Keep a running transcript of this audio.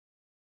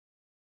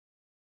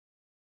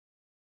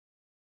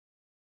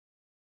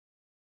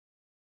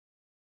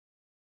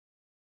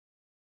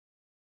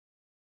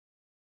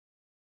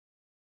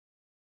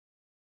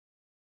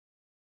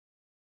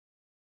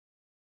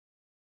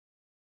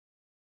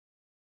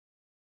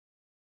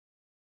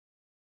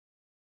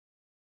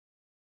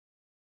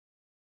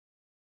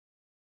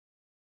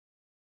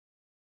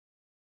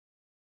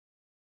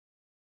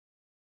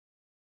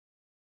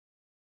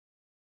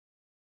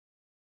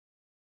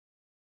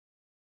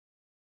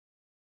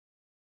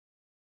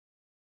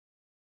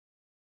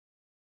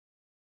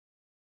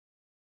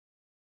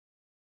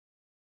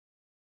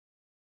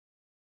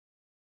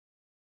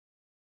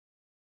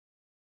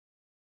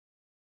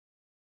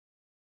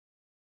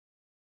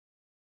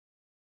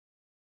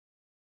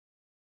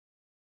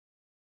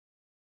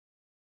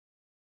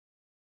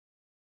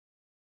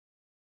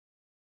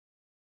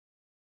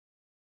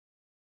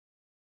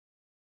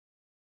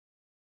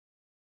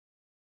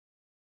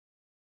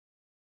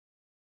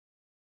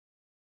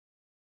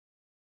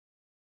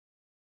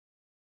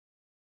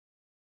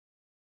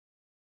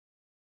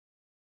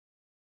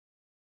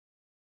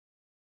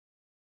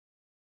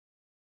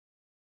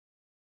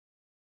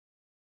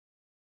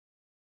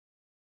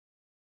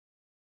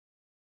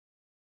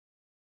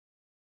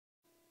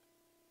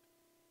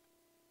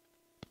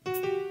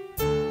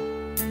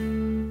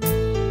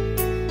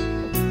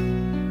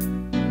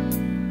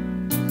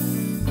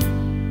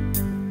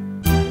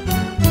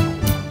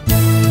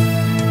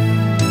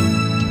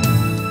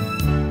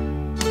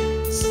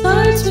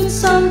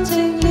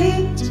something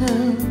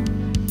little,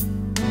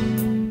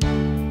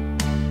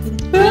 it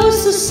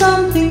grows to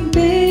something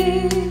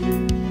big.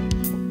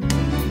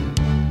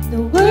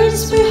 The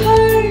words we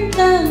heard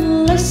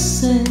and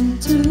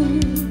listened to,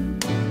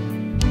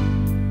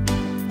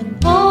 and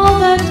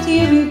all that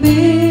He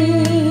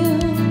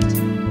revealed,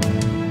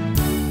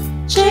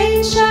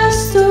 change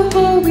us to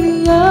who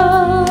we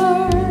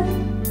are,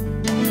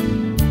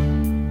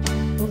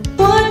 of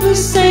what we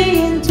say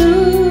and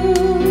do.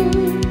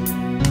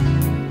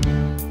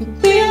 He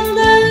filled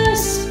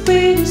us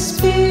with His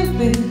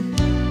Spirit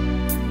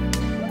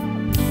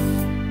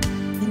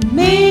and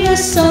made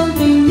us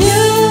something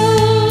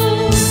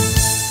new.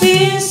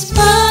 Be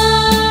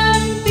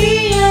inspired,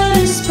 be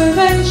an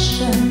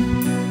inspiration,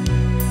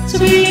 to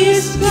be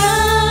His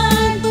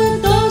guide for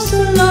those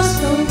who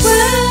lost their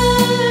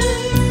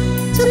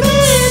way, to be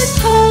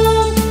His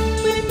hope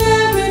when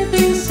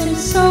everything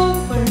seems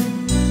over,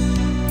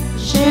 to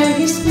share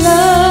His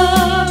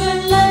love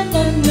and let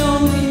them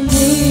know He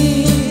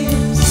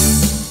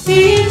lives.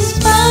 Be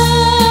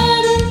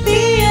inspired and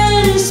be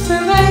an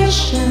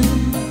inspiration,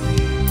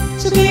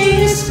 to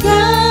be His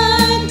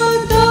guide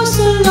for those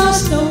who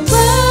lost their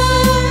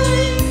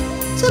way,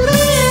 to be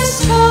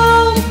His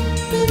hope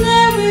when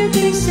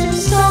everything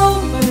seems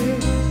over,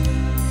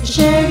 to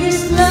share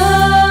His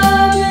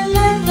love and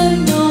let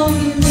them know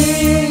He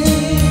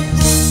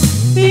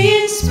lives.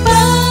 Be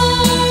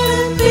inspired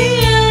and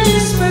be an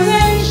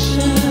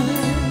inspiration,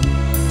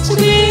 to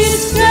be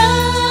His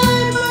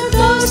guide for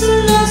those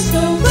who lost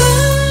their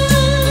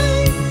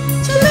way,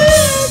 to be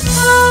His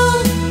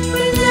hope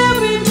when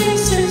everything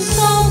seems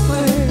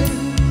over,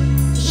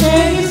 to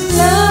share His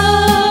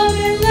love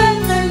and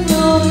let them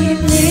know He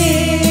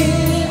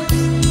lives.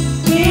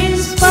 Be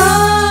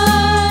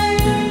inspired,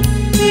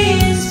 be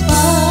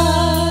inspired.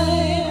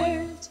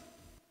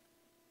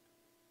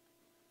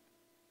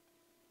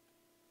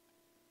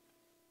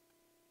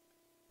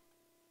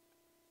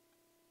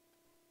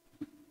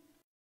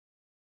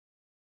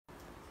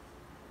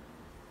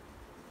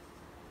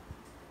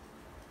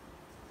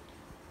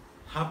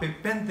 Happy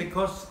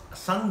Pentecost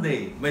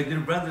Sunday, my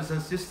dear brothers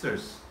and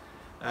sisters.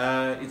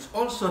 It's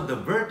also the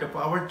birth of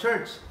our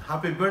church.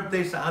 Happy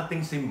birthday sa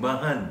ating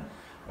simbahan.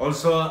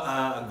 Also,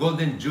 a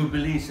Golden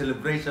Jubilee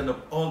celebration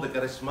of all the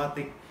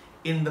charismatic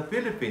in the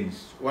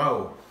Philippines.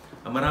 Wow!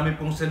 Marami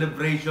pong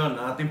celebration.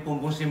 Ating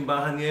pong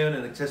simbahan ngayon na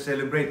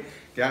nagse-celebrate.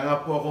 Kaya nga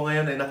po ako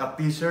ngayon ay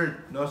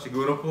naka-t-shirt. No?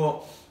 Siguro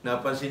po,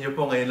 napansin niyo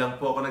po, ngayon lang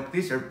po ako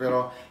nag-t-shirt.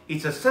 Pero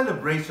it's a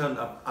celebration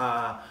of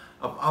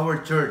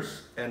our church.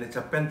 And it's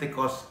a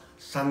Pentecost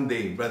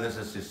Sunday, brothers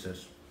and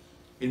sisters.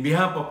 In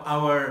behalf of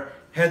our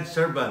head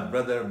servant,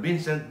 Brother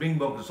Vincent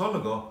Bingbong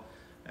Crisologo,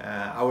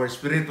 our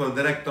spiritual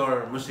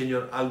director,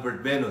 Monsignor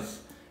Albert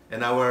Venus,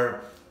 and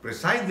our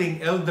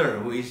presiding elder,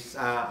 who is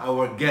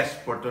our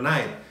guest for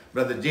tonight,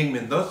 Brother Jing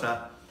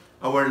Mendoza,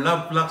 our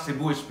Love Flock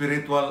Cebu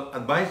spiritual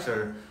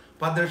advisor,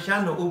 Father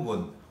Shano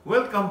Ubod.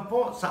 Welcome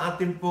po sa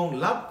ating pong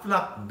Love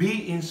Flock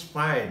Be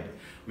Inspired.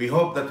 We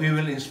hope that we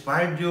will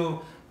inspire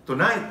you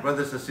tonight,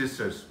 brothers and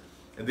sisters.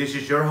 And this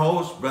is your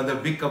host, Brother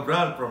Vic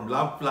Cabral from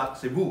Love Flock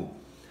Cebu.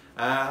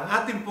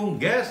 Ating pong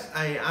guest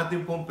ay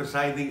ating pong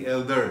presiding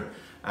elder,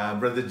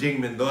 Brother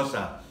Jing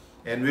Mendoza.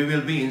 And we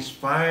will be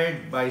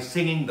inspired by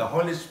singing the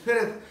Holy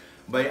Spirit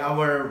by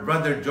our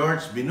Brother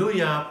George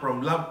Binuya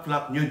from Love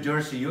Flock, New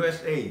Jersey,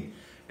 USA.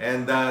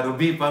 And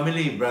Ruby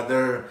family,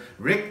 Brother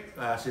Rick,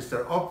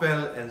 Sister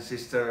Opel, and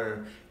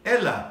Sister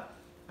Ella,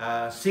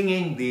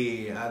 singing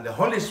the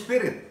Holy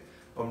Spirit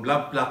from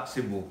Love Flock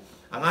Cebu.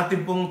 Ang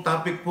ating pong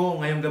topic po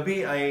ngayong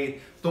gabi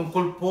ay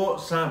tungkol po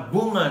sa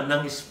bunga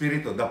ng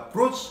Espiritu, the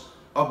fruits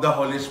of the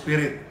Holy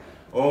Spirit.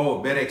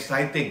 Oh, very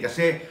exciting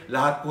kasi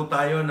lahat po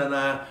tayo na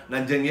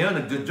nandiyan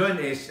ngayon, nagjo-join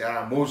is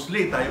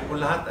mostly tayo po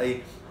lahat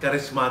ay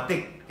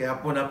charismatic. Kaya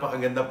po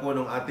napakaganda po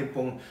ng ating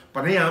pong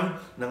panayam,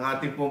 ng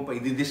ating pong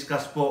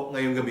i-discuss po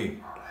ngayong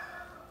gabi.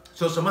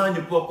 So samahan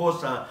niyo po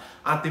ako sa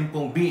ating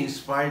pong Be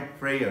Inspired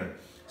Prayer.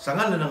 Sa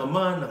ngalan ng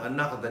Ama, ng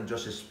Anak at ng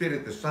Diyos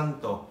Espiritu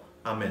Santo.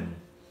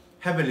 Amen.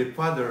 Heavenly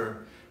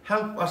Father,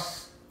 help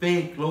us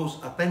pay close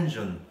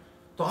attention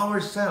to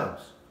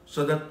ourselves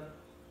so that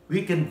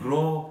we can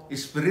grow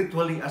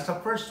spiritually as a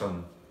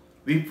person.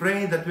 We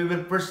pray that we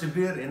will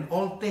persevere in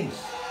all things,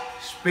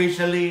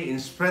 especially in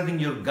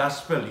spreading your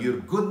gospel,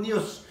 your good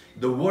news,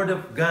 the Word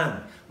of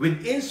God,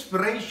 with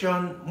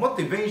inspiration,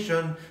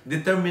 motivation,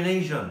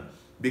 determination,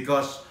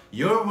 because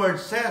your Word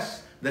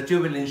says that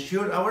you will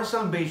ensure our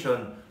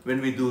salvation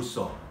when we do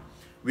so.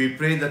 We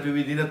pray that we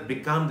will not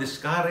become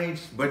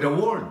discouraged by the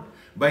world,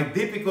 by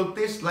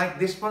difficulties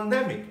like this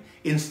pandemic.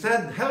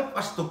 Instead, help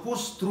us to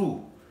push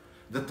through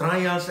the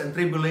trials and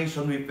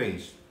tribulation we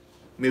face.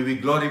 May we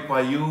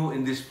glorify you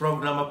in this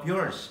program of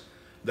yours.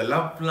 The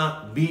Love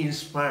Flock Be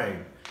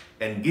Inspired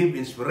and give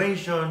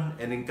inspiration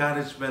and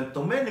encouragement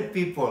to many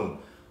people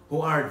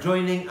who are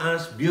joining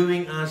us,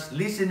 viewing us,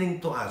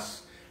 listening to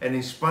us, and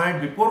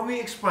inspired before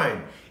we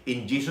expired.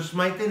 In Jesus'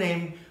 mighty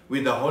name,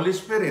 with the Holy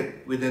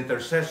Spirit, with the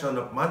intercession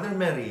of Mother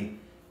Mary,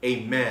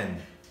 amen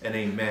and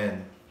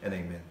amen and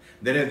amen.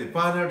 In the name of the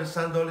Father, the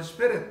Son, the Holy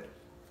Spirit.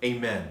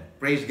 Amen.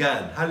 Praise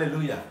God.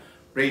 Hallelujah.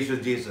 Praise you,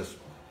 Jesus.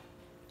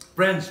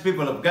 Friends,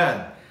 people of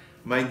God,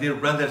 my dear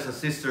brothers and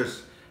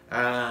sisters,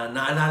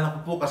 naalala ko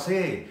po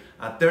kasi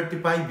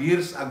 35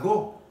 years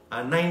ago,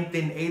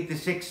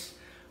 1986,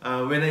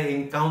 when I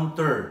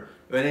encounter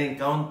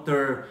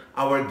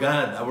our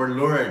God, our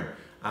Lord,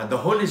 the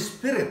Holy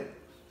Spirit.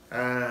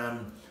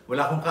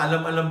 Wala akong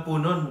kaalam-alam po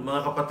nun,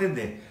 mga kapatid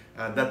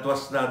that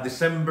was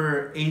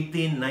December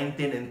 18,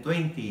 19, and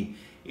 20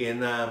 in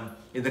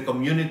the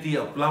community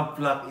of Love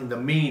Flock in the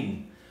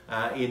main,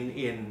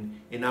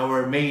 in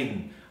our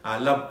main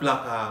Love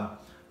Flock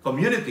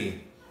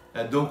community.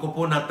 Doon ko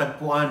po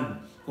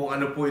natagpuan kung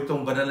ano po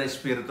itong banal na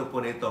espiritu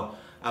po nito.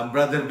 Ang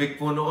Brother Vic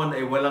po noon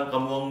ay walang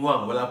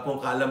kamuang-muang, wala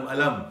pong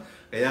kaalam-alam.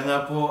 Kaya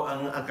nga po,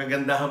 ang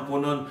kagandahan po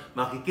noon,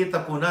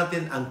 makikita po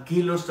natin ang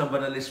kilos ng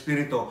banal na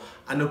espiritu.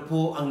 Ano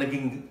po ang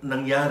naging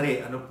nangyari,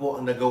 ano po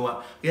ang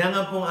nagawa. Kaya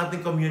nga po ang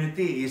ating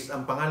community is,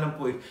 ang pangalan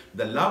po is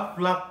the Love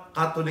Flock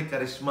Catholic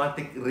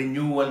Charismatic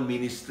Renewal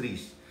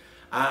Ministries.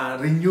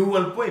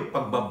 Renewal po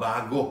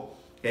pagbabago.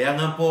 Kaya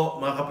nga po,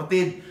 mga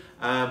kapatid,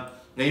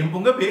 ngayon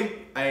pong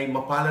gabi ay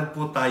mapalad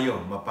po tayo.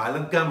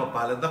 Mapalad ka,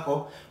 mapalad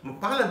ako,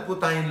 mapalad po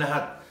tayong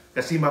lahat.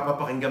 Kasi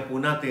mapapakinggan po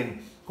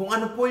natin kung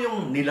ano po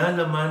yung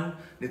nilalaman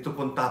nito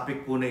pong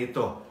topic po na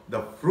ito.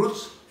 The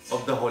fruits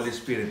of the Holy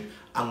Spirit.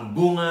 Ang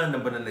bunga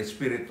ng banal na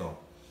espiritu.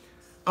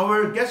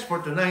 Our guest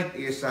for tonight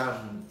is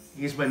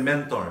he's my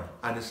mentor,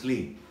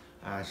 honestly.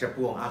 Siya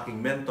po ang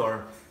aking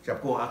mentor. Siya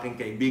po ang aking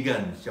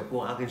kaibigan. Siya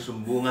po ang aking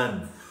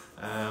sumbungan.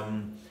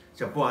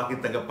 Siya po ang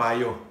aking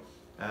tagapayo.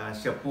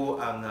 Siya po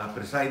ang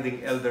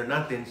presiding elder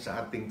natin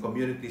sa ating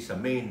community sa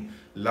main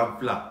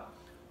Love Flock.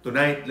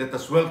 Tonight, let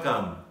us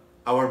welcome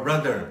our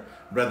brother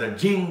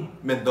Jing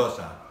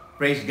Mendoza.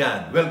 Praise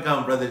God.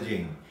 Welcome, Brother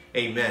Jing.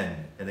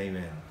 Amen and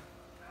amen.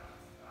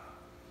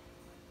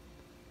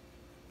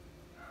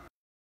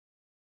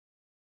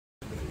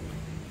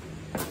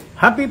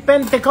 Happy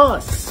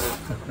Pentecost!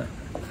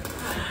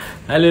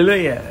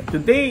 Hallelujah!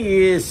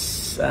 Today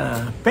is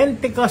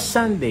Pentecost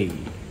Sunday.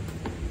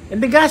 In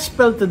the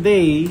Gospel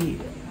today,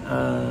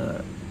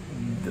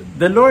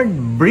 the Lord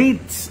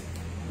breathed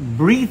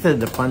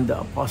upon the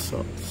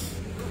apostles.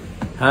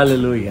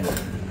 Hallelujah!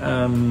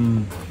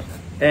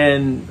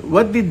 And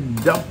what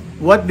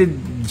did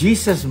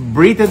Jesus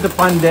breathe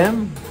upon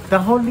them? The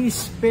Holy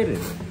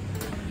Spirit.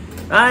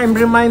 I'm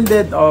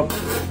reminded of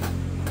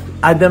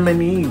Adam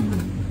and Eve.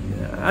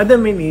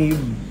 Adam and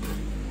Eve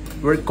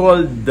were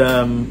called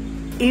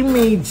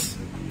image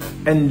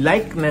and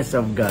likeness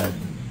of God.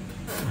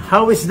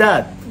 How is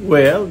that?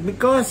 Well,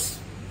 because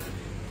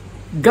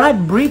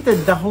God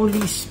breathed the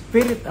Holy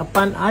Spirit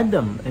upon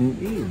Adam and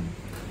Eve.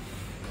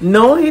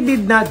 No, He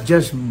did not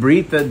just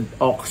breathe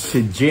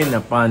oxygen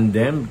upon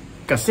them.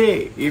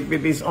 Kasi if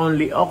it is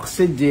only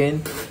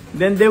oxygen,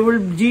 then they will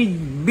be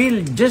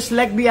just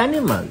like the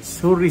animals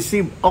who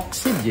receive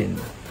oxygen.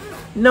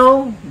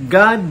 No,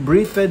 God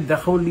breathed the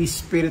Holy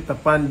Spirit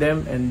upon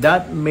them, and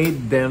that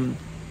made them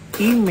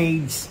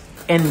image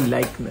and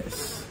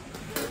likeness.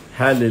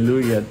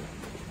 Hallelujah.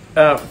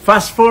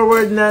 Fast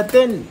forward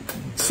natin,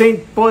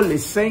 St. Paul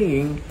is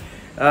saying,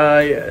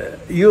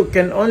 you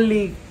can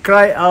only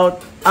cry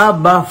out,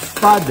 Abba,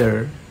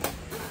 Father,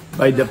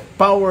 by the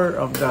power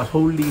of the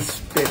Holy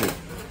Spirit.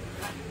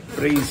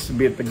 Praise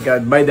be to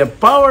God. By the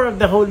power of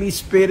the Holy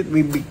Spirit,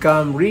 we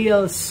become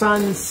real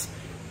sons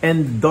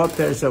and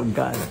daughters of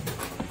God.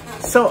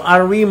 So,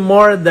 are we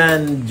more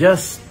than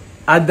just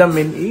Adam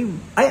and Eve?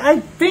 I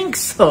think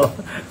so.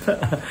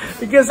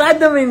 Because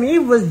Adam and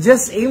Eve was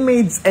just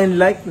image and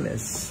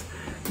likeness.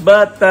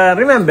 But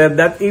remember,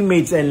 that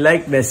image and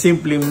likeness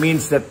simply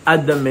means that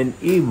Adam and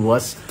Eve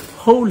was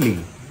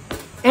holy.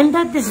 And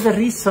that is the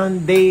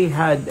reason they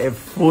had a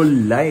full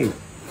life.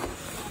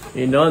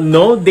 You know,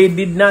 no, they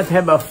did not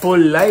have a full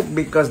life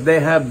because they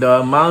have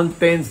the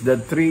mountains, the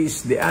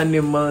trees, the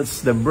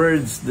animals, the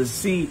birds, the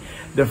sea,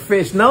 the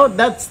fish. No,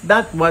 that's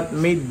not what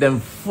made them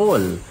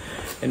full.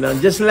 You know,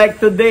 just like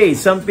today,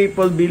 some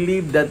people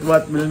believe that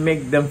what will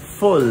make them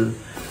full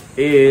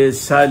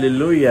is,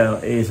 hallelujah,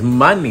 is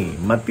money,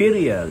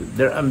 material,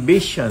 their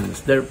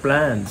ambitions, their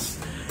plans.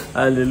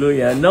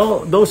 Hallelujah.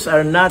 No, those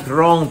are not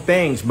wrong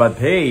things, but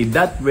hey,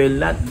 that will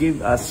not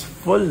give us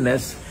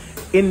fullness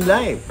in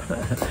life.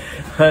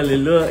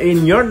 Hallelujah.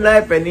 In your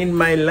life and in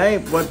my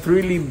life,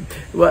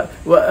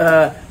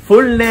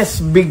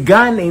 fullness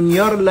began in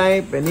your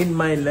life and in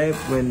my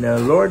life when the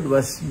Lord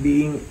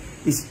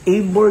is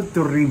able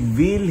to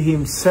reveal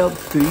Himself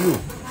to you.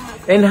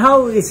 And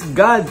how is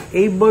God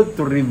able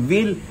to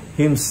reveal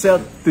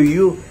Himself to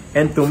you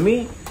and to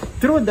me?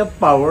 Through the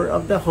power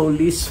of the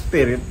Holy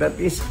Spirit that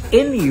is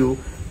in you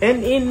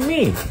and in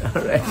me.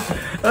 Alright.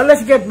 Now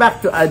let's get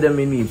back to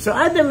Adam and Eve. So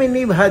Adam and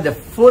Eve had a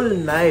full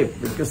life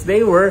because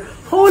they were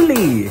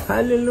holy.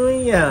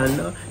 Hallelujah.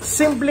 No?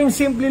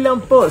 Simpleng-simple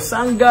lang po.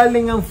 Saan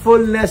galing ang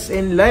fullness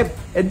in life?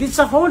 And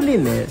it's a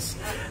holiness.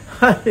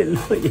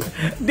 Hallelujah.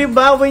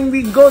 Diba, when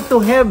we go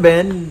to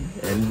heaven,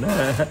 and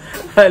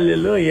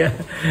hallelujah.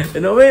 You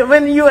know,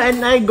 when you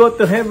and I go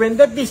to heaven,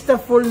 that is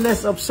the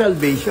fullness of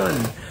salvation.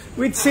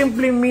 which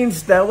simply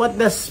means that what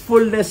does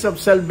fullness of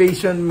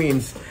salvation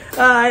means?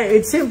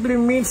 It simply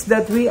means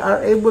that we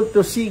are able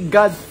to see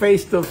God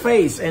face to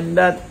face, and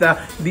that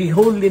the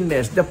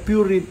holiness, the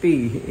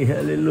purity,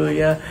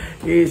 hallelujah,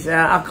 is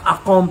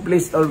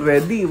accomplished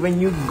already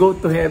when you go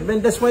to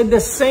heaven. That's why the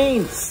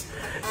saints,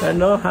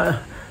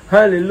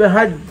 hallelujah,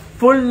 had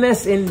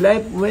fullness in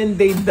life when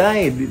they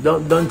died.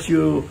 Don't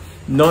you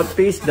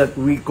notice that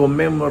we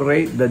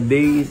commemorate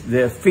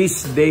the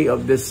feast day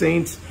of the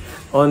saints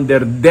on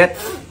their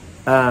death?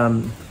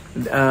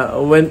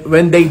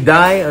 When they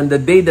die, on the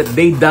day that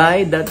they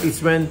die, that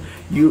is when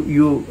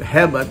you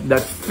have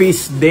that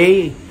feast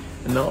day,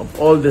 of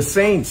all the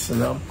saints,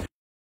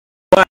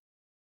 But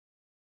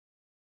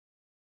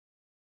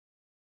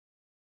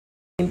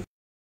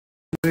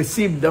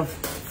receive the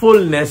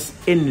fullness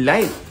in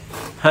life.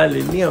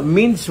 Hallelujah.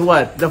 Means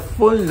what? The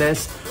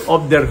fullness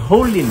of their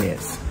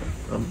holiness.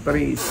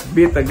 Praise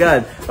be to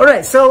God.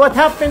 Alright, so what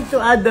happened to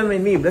Adam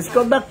and Eve? Let's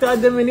go back to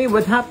Adam and Eve.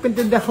 What happened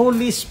to the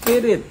Holy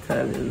Spirit?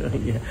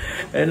 Hallelujah.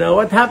 And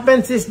what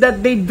happens is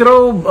that they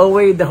drove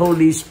away the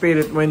Holy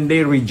Spirit when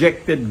they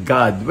rejected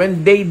God.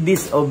 When they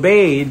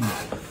disobeyed,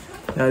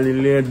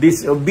 hallelujah,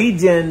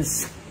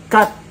 disobedience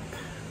cut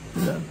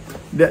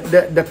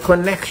the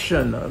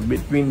connection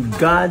between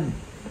God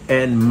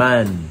and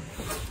man.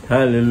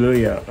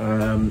 Hallelujah.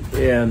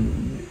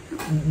 And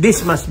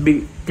this must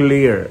be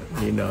clear,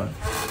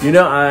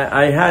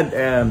 I had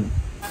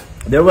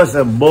there was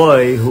a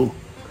boy who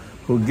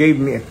gave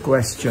me a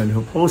question,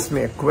 who posed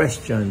me a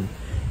question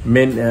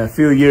a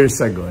few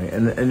years ago,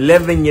 an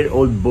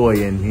 11-year-old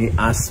boy, and he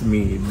asked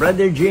me,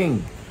 Brother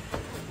Jing,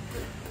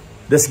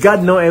 does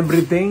God know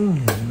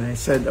everything? And I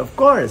said, of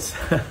course.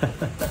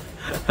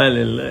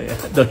 Hallelujah.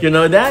 Don't you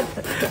know that?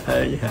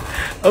 Yeah.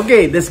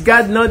 Okay, does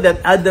God know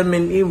that Adam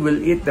and Eve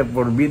will eat the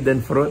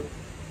forbidden fruit?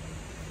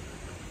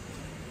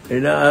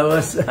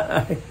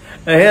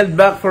 I held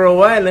back for a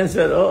while and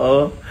said,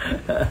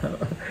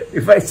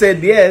 if I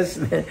said yes,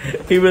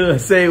 he will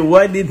say,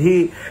 why did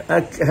he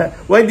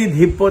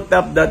put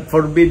up that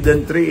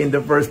forbidden tree in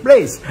the first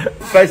place?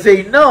 If I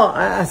say no,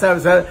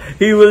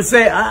 he will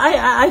say,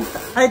 I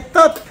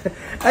thought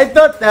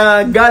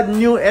God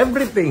knew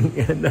everything.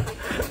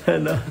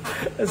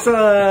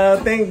 So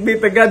thank be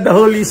to God, the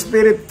Holy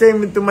Spirit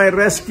came into my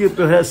rescue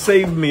to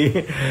save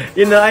me.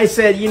 I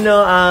said,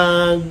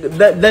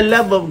 the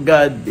love of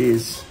God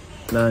is,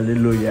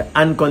 hallelujah,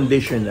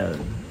 unconditional.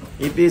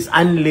 It is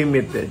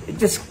unlimited. It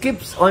just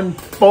keeps on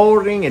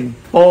pouring and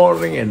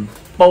pouring and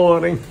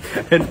pouring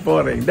and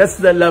pouring. That's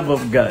the love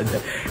of God.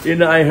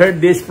 I heard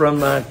this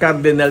from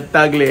Cardinal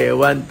Tagle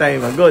one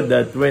time ago,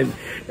 that when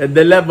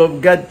the love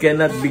of God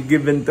cannot be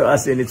given to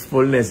us in its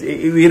fullness.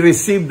 We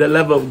receive the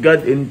love of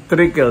God in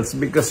trickles,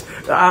 because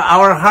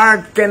our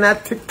heart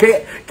cannot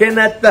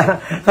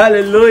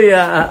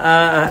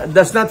hallelujah,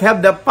 does not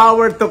have the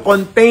power to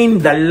contain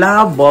the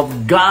love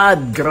of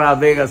God.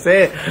 Grabe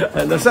kasi.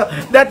 So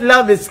that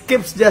love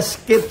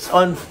just keeps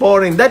on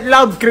pouring. That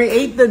love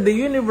created the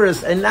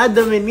universe and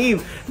Adam and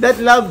Eve. That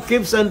love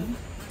keeps on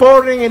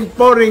pouring and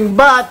pouring.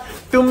 But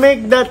to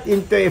make that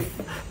into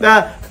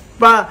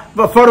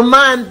for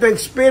man to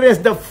experience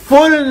the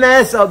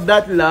fullness of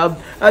that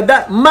love,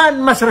 that man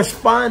must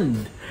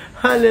respond.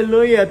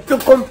 Hallelujah. To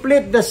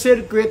complete the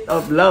circuit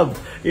of love.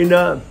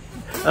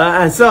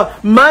 And so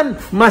man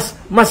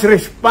must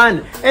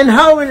respond. And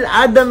how will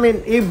Adam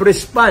and Eve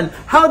respond?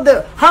 How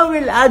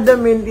will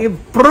Adam and Eve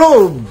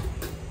prove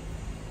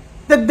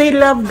that they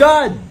love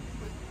God?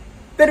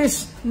 There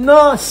is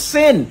no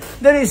sin.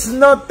 There is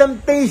no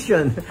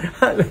temptation.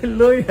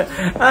 Hallelujah.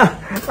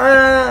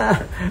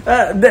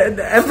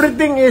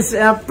 Everything is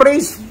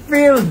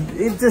praise-filled.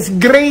 It is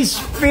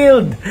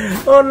grace-filled.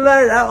 Oh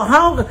Lord,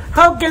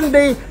 how can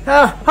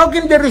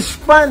they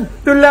respond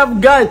to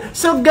love God?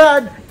 So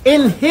God,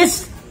 in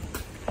His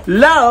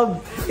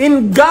love,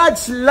 in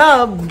God's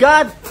love,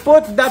 God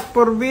put that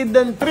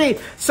forbidden tree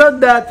so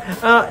that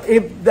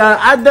if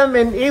Adam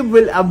and Eve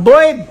will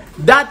avoid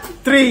that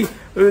tree,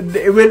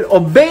 they will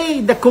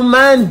obey the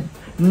command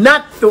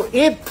not to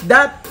eat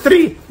that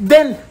tree,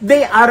 then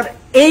they are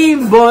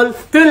able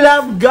to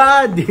love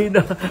God.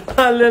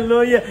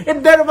 Hallelujah.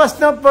 If there was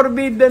no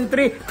forbidden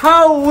tree,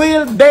 how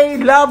will they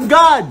love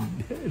God?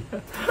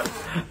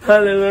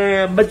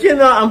 Hallelujah. But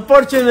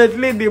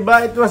unfortunately,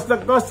 diba, it was the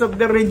cause of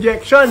the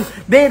rejection.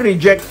 They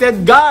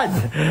rejected God.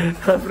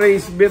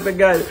 Praise be to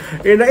God.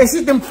 Is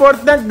it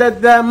important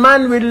that the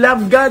man will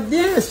love God?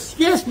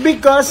 Yes,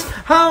 because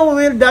how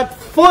will that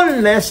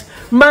fullness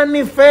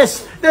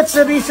manifest? That's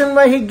the reason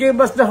why He gave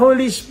us the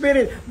Holy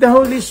Spirit. The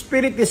Holy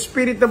Spirit is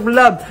Spirit of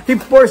love. He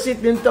pours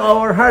it into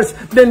our hearts.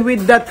 Then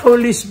with that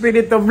Holy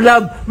Spirit of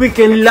love, we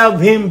can love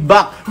Him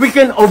back. We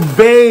can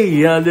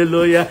obey.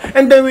 Hallelujah.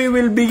 And then we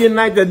will be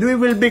united. We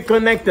will be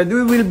connected.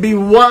 We will be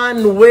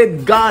one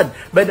with God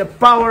by the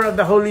power of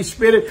the Holy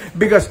Spirit.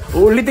 Because,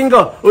 ulitin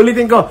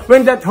ko,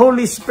 when that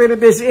Holy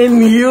Spirit is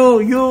in you,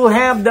 you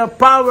have the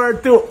power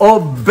to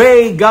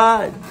obey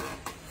God.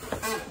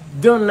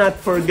 Do not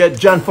forget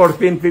John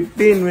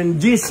 14:15, when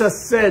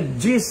Jesus said,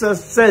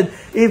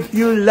 if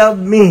you love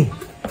me,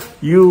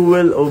 you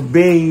will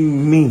obey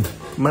me,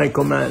 my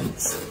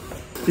commands.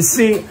 You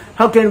see,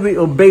 how can we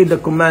obey the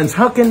commands?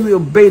 How can we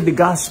obey the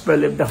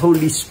gospel if the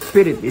Holy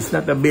Spirit is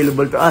not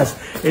available to us?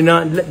 You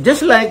know,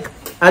 just like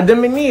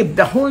Adam and Eve,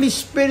 the Holy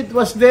Spirit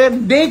was there.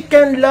 They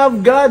can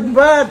love God,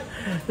 but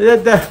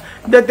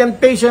the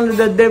temptation of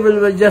the devil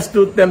was just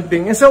too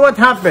tempting. And so what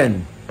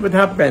happened? What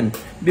happened?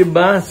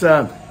 Diba?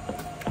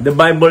 The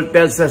Bible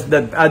tells us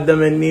that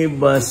Adam and Eve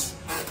was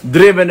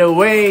driven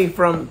away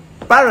from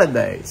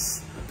paradise.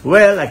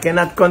 Well, I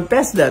cannot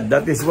contest that.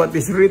 That is what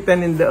is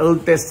written in the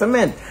Old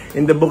Testament.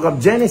 In the book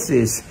of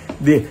Genesis,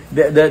 they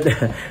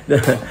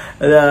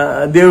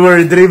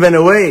were driven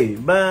away.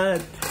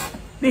 But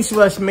this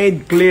was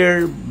made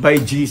clear by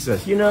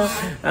Jesus. You know,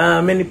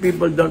 many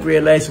people don't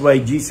realize why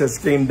Jesus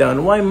came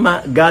down, why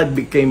God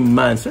became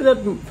man. So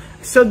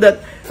that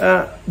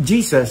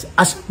Jesus,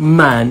 as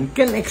man,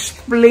 can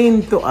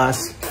explain to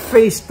us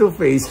face to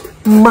face,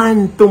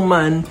 man to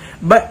man,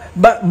 by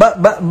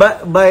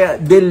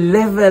the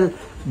level,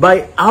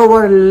 by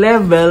our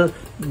level,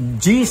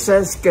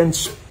 Jesus can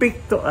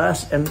speak to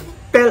us and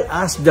tell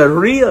us the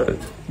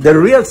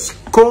real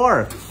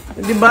score.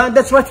 Diba?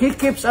 That's what he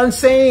keeps on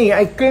saying.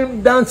 I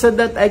came down so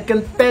that I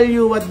can tell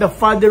you what the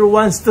Father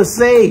wants to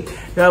say,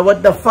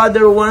 what the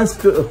Father wants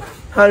to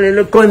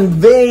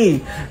convey.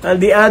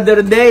 The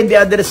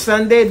other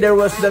Sunday, there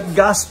was that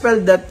gospel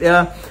that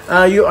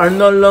you are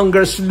no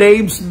longer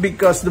slaves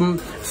because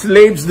the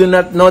slaves do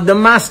not know the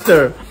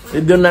master. They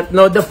do not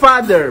know the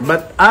Father.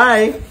 But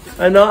I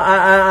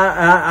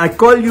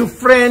call you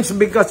friends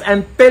because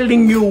I'm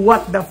telling you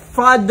what the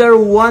Father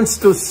wants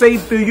to say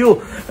to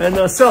you.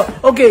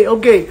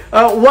 Okay.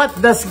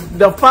 What does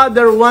the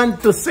Father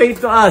want to say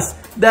to us?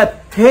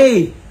 That,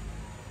 hey,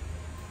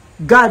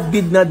 God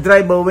did not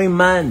drive away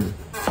man.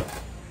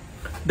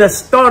 The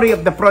story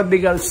of the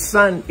prodigal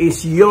son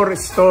is your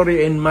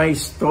story and my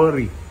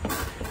story.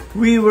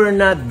 We were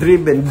not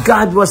driven.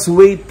 God was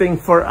waiting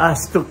for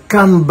us to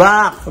come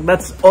back.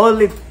 That's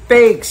all it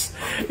takes.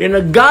 You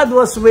know, God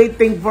was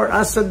waiting for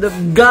us so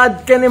that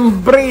God can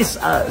embrace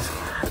us.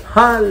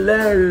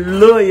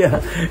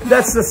 Hallelujah.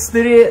 That's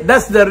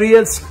the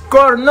real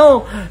score.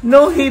 No,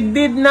 He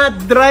did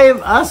not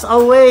drive us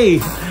away.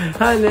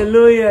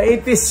 Hallelujah.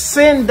 It is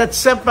sin that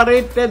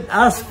separated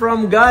us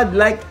from God,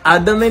 like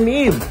Adam and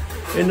Eve.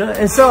 You know,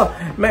 and so,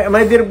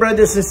 my dear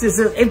brothers and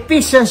sisters,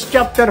 Ephesians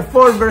chapter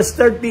 4 verse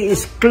 30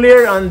 is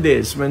clear on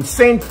this. When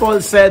St. Paul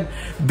said,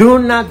 do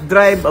not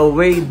drive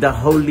away the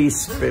Holy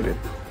Spirit.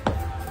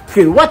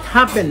 Okay, what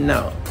happened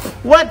now?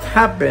 What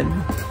happened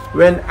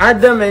when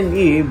Adam and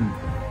Eve,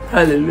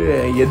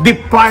 hallelujah,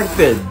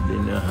 departed?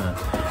 You know,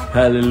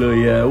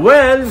 hallelujah.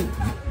 Well,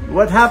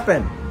 what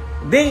happened?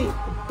 They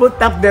put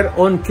up their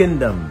own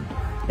kingdom.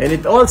 And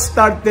it all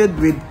started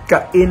with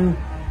Cain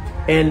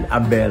and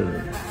Abel.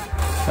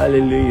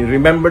 Hallelujah.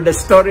 Remember the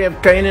story of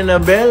Cain and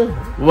Abel?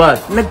 What?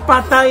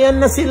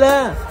 Nagpatayan na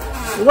sila.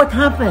 What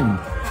happened?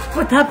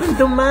 What happened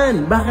to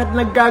man? Bakit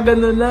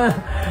nagkagano na?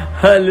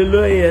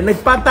 Hallelujah.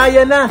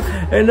 Nagpatayan na.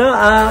 You know,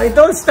 it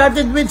all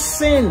started with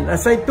sin.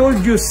 As I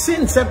told you,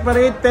 sin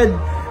separated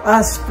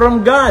us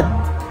from God.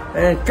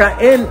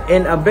 Cain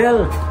and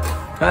Abel.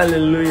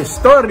 Hallelujah.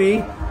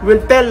 Story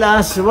will tell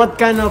us what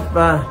kind of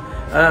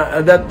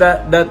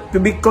that to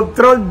be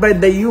controlled by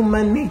the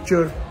human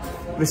nature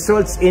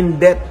results in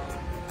death.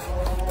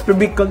 To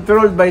be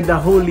controlled by the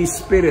Holy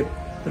Spirit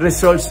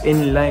results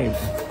in life.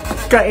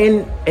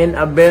 Cain and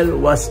Abel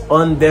was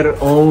on their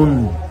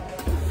own.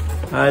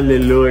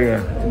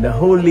 Hallelujah. The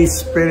Holy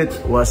Spirit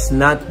was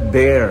not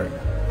there.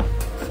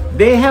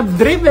 They have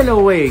driven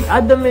away,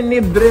 Adam and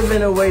Eve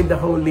driven away the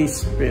Holy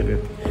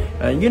Spirit.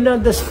 And you know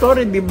the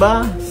story,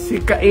 diba? Si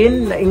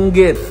Cain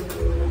nainggit.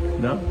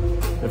 No?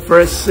 The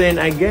first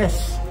sin, I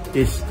guess,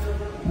 is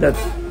that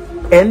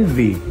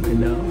envy, you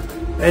know.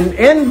 And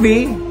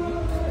envy,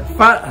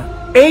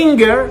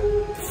 anger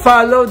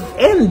followed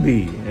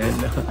envy,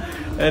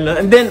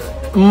 and then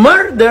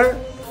murder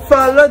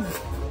followed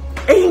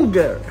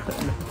anger.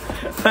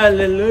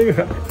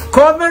 Hallelujah.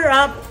 Cover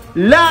up,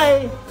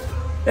 lie,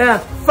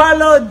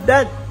 followed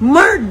that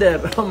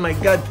murder. Oh my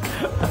God.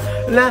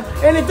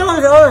 And it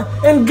also,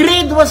 and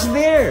greed was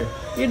there.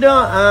 You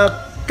know,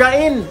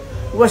 Cain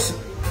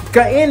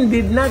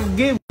did not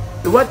give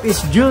what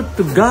is due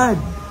to God.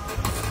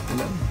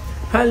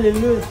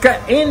 Hallelujah.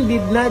 Cain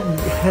did not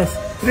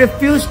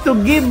refused to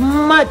give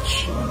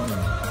much.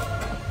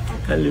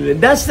 Hallelujah.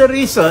 That's the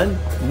reason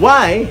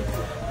why,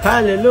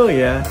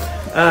 hallelujah,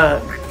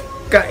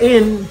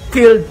 Cain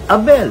killed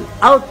Abel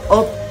out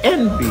of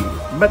envy,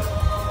 but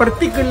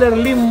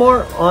particularly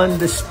more on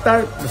the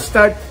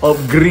start of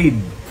greed.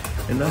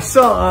 You know,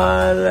 so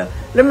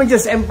let me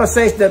just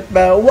emphasize that.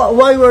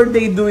 Why were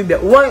they doing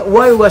that?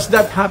 Why was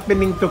that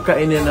happening to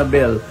Cain and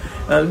Abel?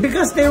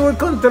 Because they were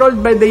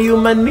controlled by the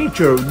human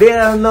nature. They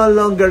are no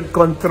longer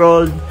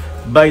controlled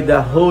by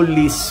the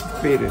Holy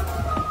Spirit.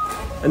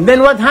 And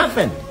then what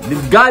happened?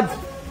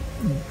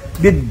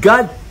 Did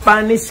God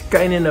punish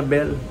Cain and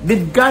Abel?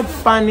 Did God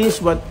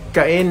punish what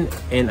Cain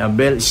and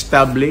Abel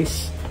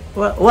established?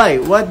 Why?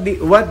 What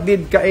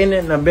did Cain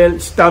and Abel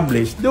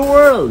establish? The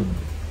world.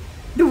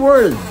 The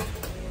world.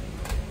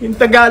 In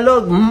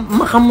Tagalog,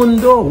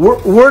 makamundo,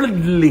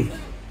 worldly.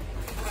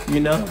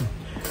 You know?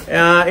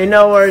 In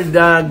our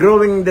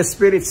Growing the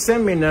Spirit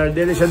seminar,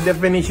 there is a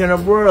definition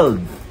of world.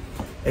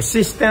 A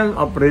system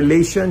of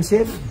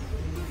relationship,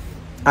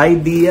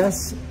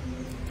 ideas,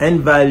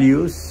 and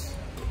values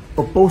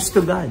opposed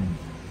to God.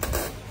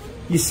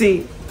 You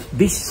see,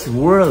 this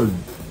world,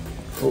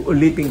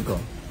 uulitin ko,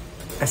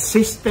 a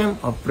system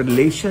of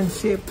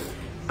relationship,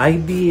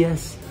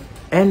 ideas,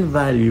 and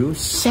values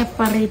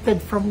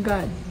separated from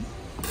God.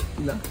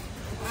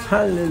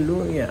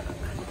 Hallelujah.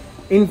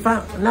 In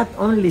fact, not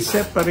only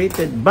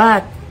separated,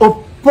 but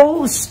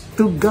opposed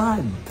to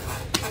God.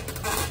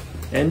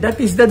 And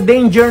that is the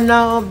danger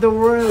now of the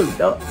world.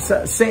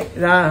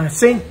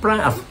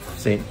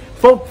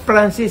 Pope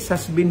Francis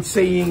has been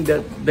saying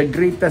that the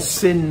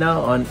greatest sin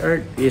now on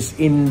earth is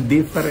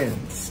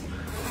indifference.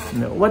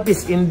 What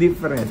is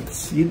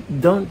indifference? You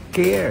don't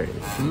care.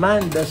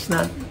 Man does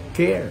not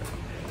care.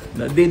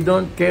 They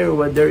don't care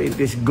whether it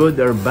is good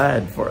or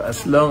bad for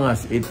as long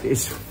as it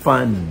is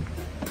fun.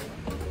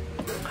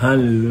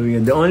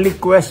 Hallelujah. The only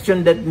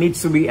question that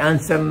needs to be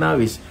answered now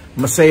is,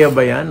 masaya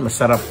ba yan?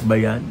 Masarap ba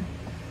yan?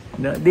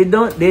 No, they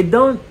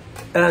don't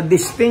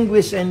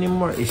distinguish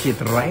anymore. Is it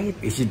right?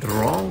 Is it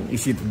wrong?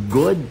 Is it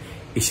good?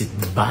 Is it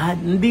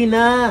bad? Hindi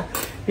na.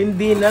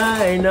 Hindi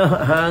na. You know,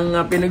 ang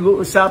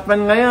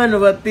pinag-uusapan ngayon,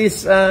 what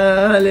is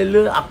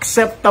hallelujah,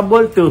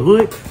 acceptable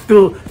to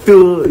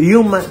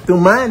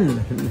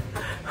man.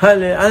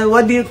 And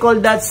what do you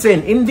call that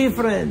sin?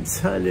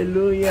 Indifference.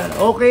 Hallelujah.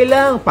 Okay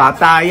lang.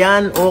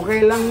 Patayan.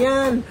 Okay lang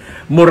yan.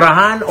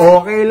 Murahan.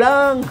 Okay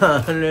lang.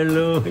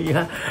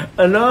 Hallelujah.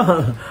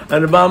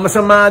 Ano ba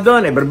masama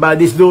doon?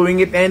 Everybody's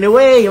doing it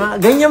anyway.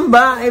 Ganyan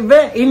ba?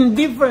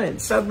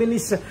 Indifference.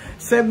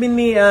 Sabi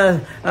ni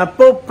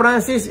Pope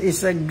Francis is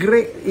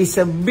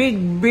a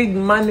big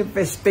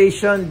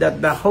manifestation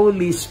that the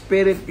Holy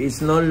Spirit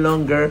is no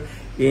longer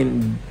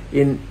in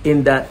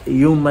the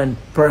human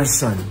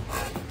person.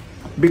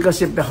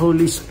 Because if the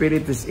Holy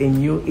Spirit is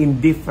in you,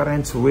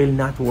 indifference will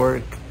not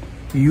work.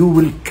 You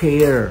will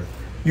care.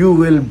 You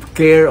will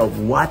care of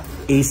what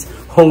is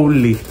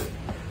holy.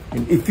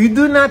 And if you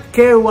do not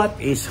care what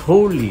is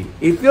holy,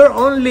 if your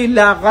only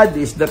lakad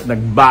is that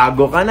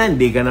nagbago ka na,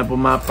 hindi ka na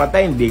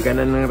pumapatay, hindi ka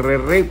na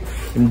nang-rape,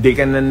 hindi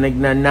ka na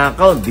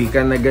nagnanakaw, hindi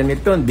ka na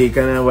ganito, hindi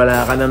ka na,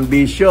 wala ka ng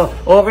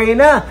bisyo, okay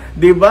na,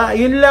 di ba?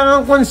 Yun lang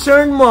ang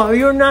concern mo.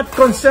 You're not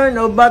concerned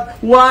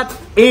about what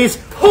is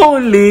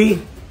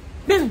holy.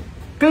 Then,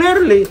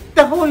 clearly,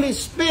 the Holy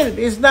Spirit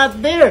is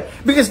not there.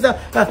 Because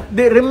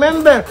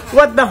remember,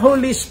 what the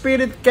Holy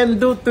Spirit can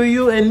do to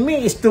you and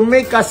me is to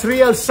make us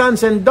real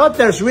sons and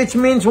daughters, which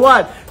means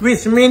what?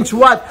 Which means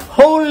what?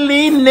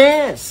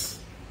 Holiness.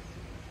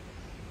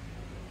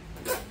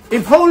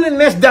 If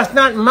holiness does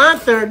not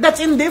matter, that's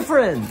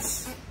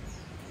indifference.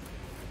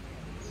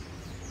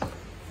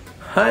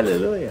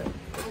 Hallelujah.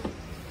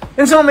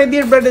 And so, my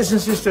dear brothers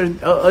and sisters,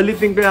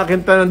 ulitin ko yung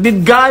aking tanong,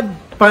 did God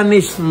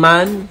punish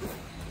man?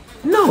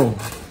 No.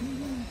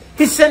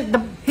 He sent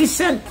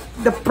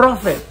the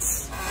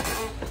prophets.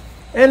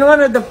 And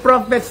one of the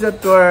prophets that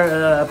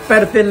were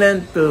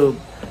pertinent to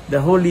the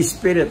Holy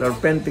Spirit or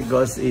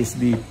Pentecost is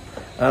the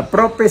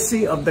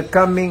prophecy of the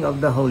coming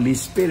of the Holy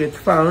Spirit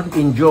found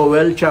in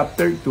Joel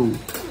chapter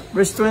 2,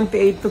 verse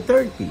 28 to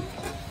 30.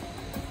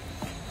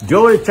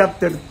 Joel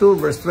chapter 2,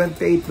 verse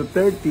 28 to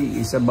 30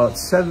 is about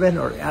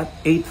 700 or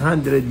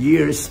 800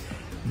 years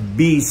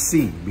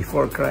BC,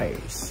 before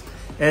Christ.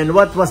 And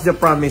what was the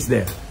promise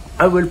there?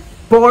 I will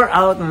pour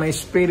out my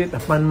spirit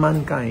upon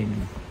mankind.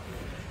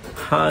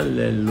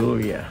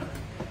 Hallelujah.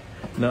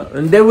 Now,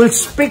 and they will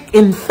speak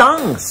in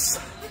tongues.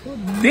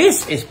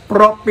 This is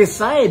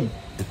prophesied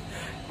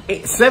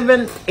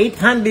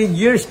 800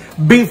 years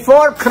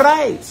before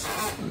Christ.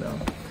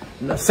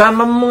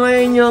 Sama mo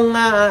ngayon yung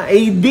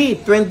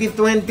AD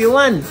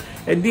 2021.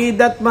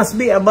 That must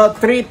be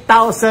about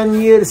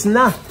 3,000 years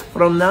na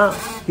from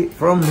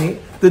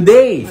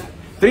today.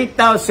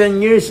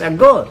 3,000 years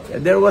ago,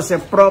 there was a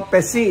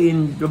prophecy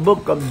in the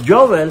book of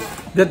Joel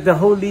that the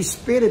Holy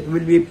Spirit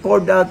will be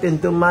poured out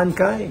into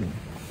mankind.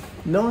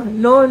 No,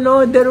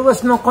 there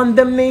was no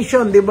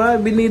condemnation, di ba?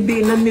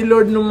 Binidiinan ni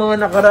Lord nung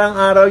mga nakaraang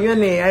araw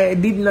yun I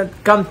did not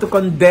come to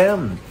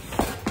condemn.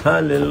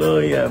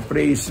 Hallelujah,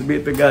 praise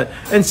be to God.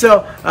 And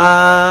so,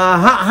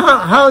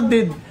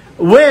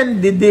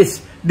 when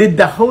did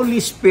the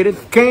Holy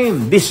Spirit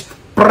came? This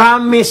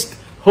promised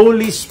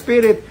Holy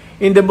Spirit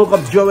in the book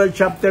of Joel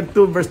chapter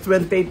 2, verse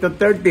 28 to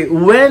 30.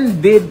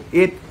 When did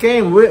it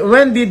came?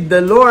 When did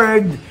the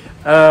Lord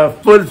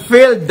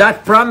fulfill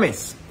that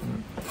promise?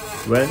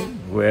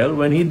 Well,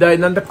 when He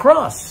died on the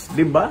cross,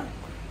 diba?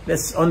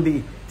 That's on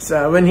the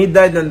when He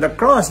died on the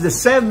cross, the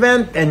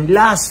seventh and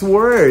last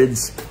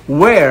words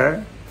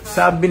were,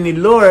 sabi ni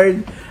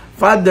Lord,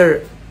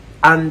 Father,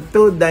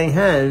 unto Thy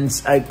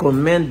hands I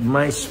commend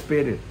my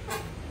spirit.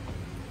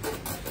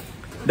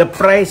 The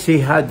price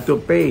He had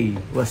to pay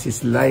was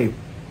His life.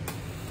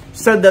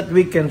 so that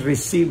we can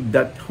receive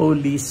that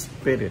Holy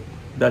Spirit,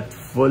 that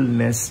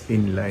fullness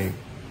in life.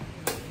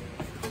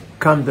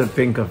 Come to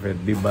think of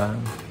it, di ba?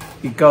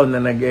 Ikaw na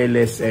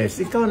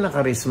nag-LSS, ikaw na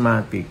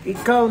charismatic,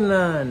 ikaw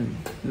na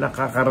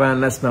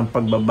nakakaranas ng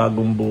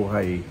pagbabagong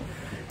buhay,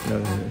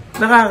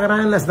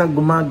 nakakaranas na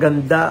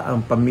gumaganda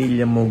ang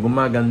pamilya mo,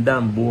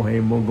 gumaganda ang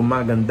buhay mo,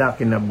 gumaganda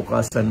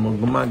kinabukasan mo,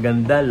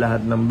 gumaganda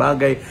lahat ng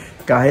bagay,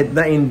 kahit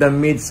na in the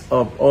midst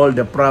of all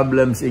the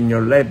problems in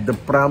your life, the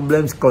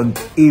problems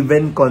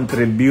even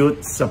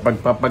contribute sa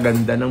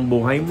pagpapaganda ng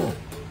buhay mo.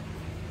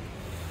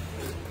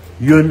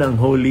 Yun ang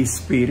Holy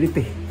Spirit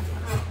eh.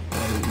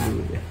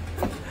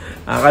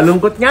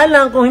 Kalungkot nga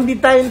lang kung hindi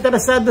tayo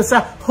interesado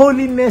sa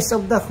holiness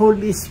of the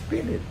Holy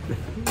Spirit.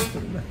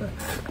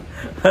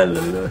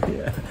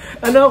 Hallelujah.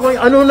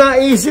 Ano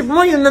naisip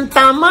mo? Yun ang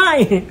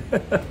tama eh.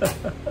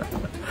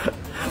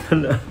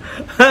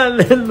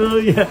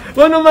 Hallelujah.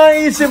 Kung ano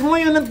maisip mo,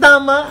 yun ang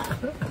tama.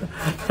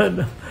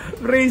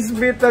 Praise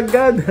be to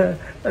God.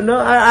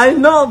 I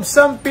know of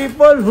some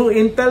people who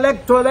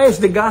intellectualize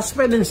the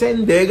gospel and say,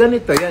 hindi,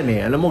 ganito yan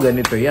eh. Alam mo,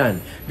 ganito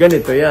yan.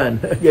 Ganito yan.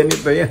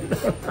 Ganito yan.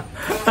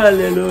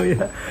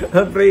 Hallelujah.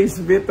 Praise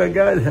be to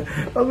God.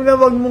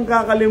 Wag mong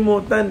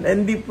kakalimutan.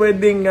 Hindi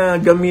pwedeng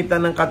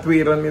gamitan ng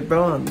katwiran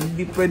ito.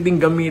 Hindi pwedeng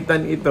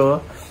gamitan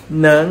ito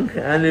ng,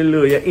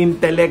 hallelujah,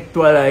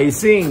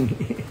 intellectualizing.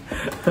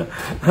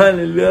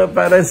 Hallelujah.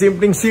 Parang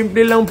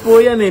simpleng-simple lang po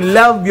yan eh.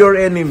 Love your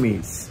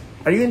enemies.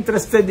 Are you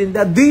interested in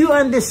that? Do you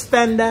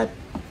understand that?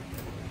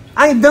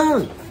 I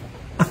don't.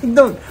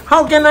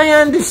 How can I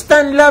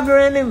understand love your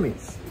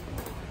enemies?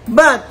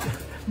 But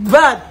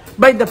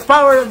by the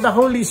power of the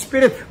Holy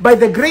Spirit, by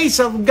the grace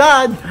of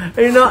God,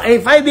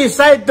 if I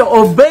decide to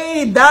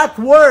obey that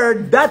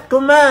word, that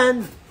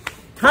command,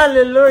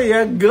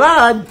 hallelujah,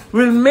 God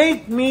will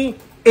make me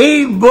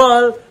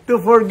able to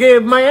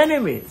forgive my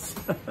enemies.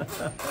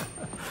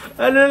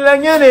 Ano lang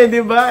yan eh, di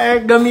ba?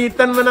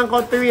 Gamitan mo ng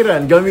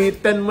katwiran,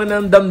 gamitan mo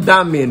ng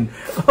damdamin.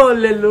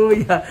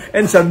 Hallelujah.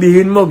 And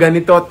sabihin mo,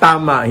 ganito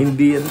tama,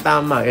 hindi yan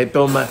tama.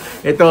 Ito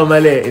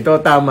mali, ito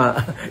tama.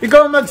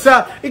 Ikaw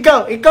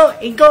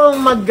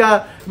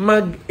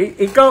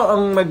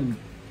ang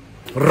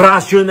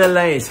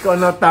mag-rationalize kung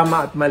ano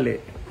tama at mali.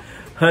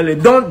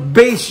 Don't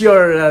base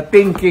your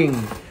thinking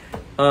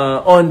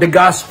on the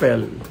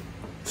gospel.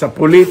 Sa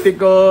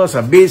politiko, sa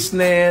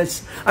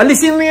business.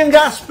 Alisin mo yung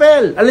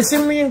gospel.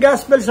 Alisin mo yung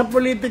gospel sa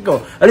politiko.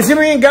 Alisin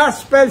mo yung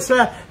gospel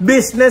sa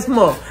business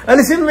mo.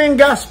 Alisin mo yung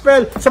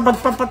gospel sa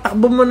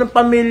pagpapatakbo mo ng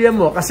pamilya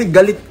mo. Kasi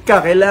galit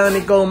ka, kailangan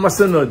ikaw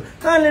masunod.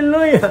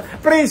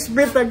 Hallelujah. Praise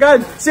be to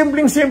God.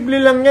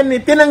 Simpleng-simple lang yan eh.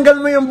 Tinanggal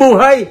mo yung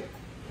buhay.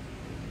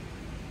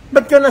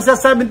 Ba't ka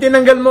nasasabing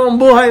tinanggal mo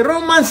ang buhay?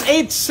 Romans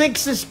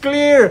 8:6 is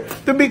clear.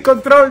 To be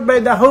controlled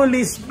by the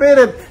Holy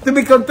Spirit, to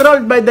be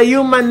controlled by the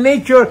human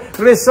nature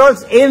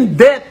results in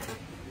death.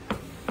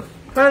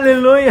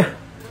 Hallelujah.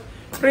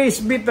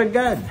 Praise be to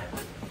God.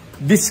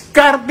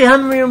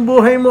 Diskartehan mo yung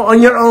buhay mo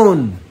on your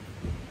own.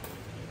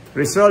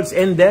 Results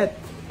in death.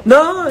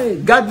 No,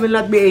 God will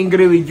not be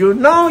angry with you.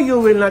 No, you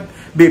will not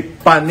be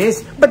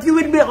punished, but you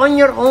will be on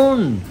your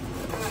own.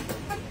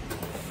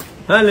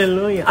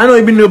 Hallelujah. Ano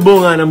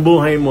ibinubunga ng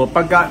buhay mo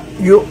pagka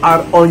you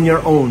are on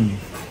your own?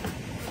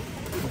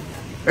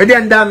 E di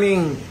ang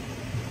daming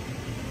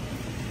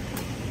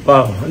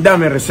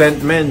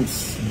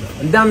resentments,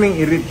 ang daming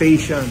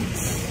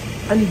irritations,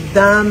 ang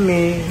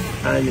dami,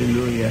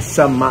 hallelujah,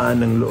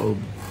 samaan ng loob.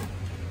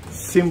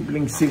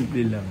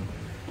 Simpleng-simple lang.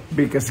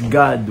 Because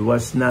God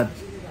was not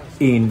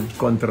in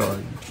control.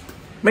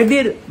 My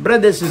dear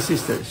brothers and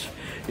sisters,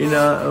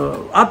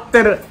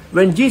 after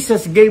when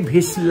Jesus gave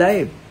His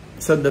life,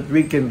 so that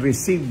we can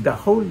receive the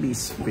Holy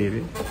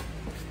Spirit.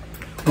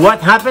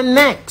 What happened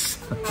next?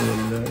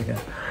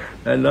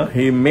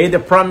 He made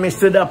a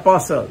promise to the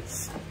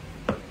apostles.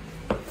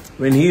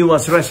 When He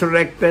was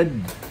resurrected,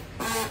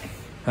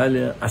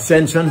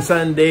 Ascension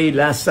Sunday,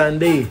 last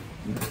Sunday,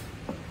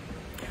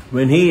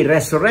 when He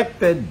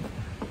resurrected,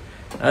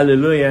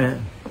 hallelujah,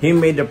 He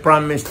made a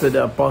promise to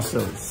the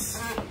apostles.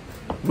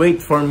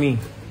 Wait for me.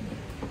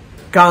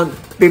 Count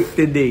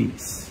 50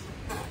 days.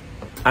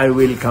 I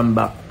will come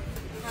back.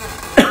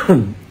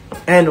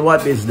 And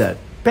what is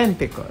that?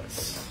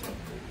 Pentecost.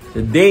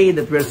 The day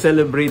that we're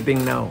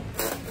celebrating now.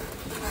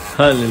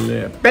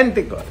 Hallelujah.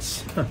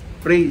 Pentecost.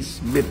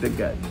 Praise be to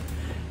God.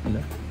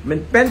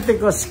 When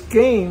Pentecost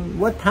came,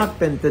 what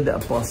happened to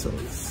the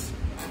apostles?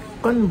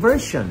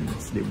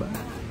 Conversions, di ba?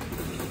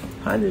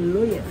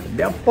 Hallelujah.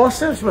 The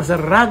apostles was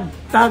a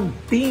ragtag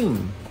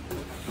team.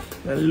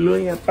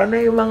 Hallelujah.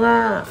 Panay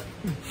mga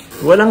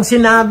walang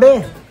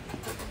sinabi.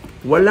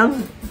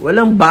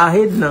 Walang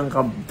bahid ng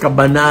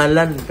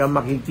kabanalan ka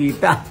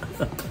makikita.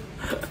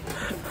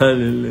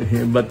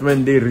 Hallelujah. But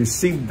when they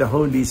received the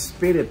Holy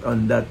Spirit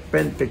on that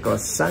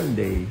Pentecost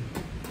Sunday,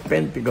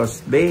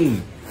 Pentecost Day,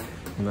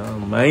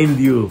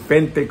 mind you,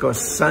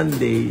 Pentecost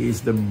Sunday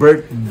is the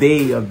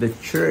birthday of the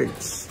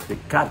church. The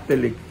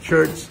Catholic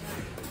Church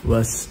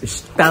was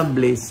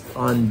established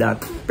on that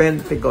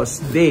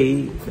Pentecost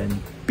Day. Then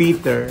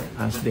Peter,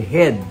 as the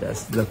head,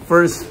 as the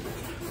first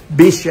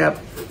bishop,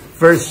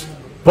 first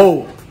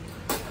pope.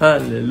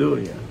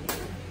 Hallelujah.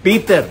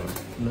 Peter,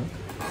 no?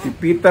 Si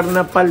Peter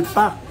na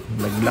palpak,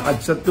 naglakad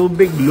sa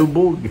tubig,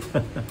 lubog.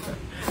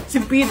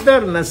 Si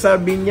Peter,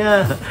 sabi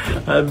niya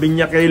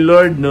kay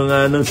Lord,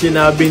 nung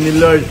sinabi ni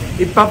Lord,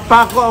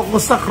 ipapako ako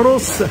sa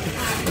krus.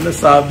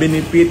 Sabi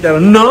ni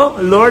Peter, no,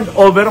 Lord,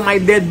 over my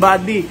dead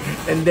body.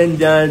 And then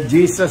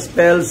Jesus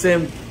tells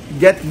him,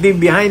 get thee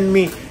behind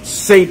me,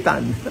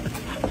 Satan.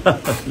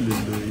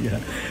 Hallelujah.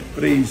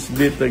 Praise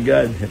be to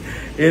God.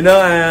 You know,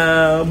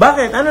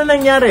 bakit? Ano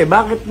nangyari?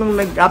 Bakit nung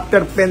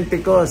after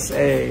Pentecost,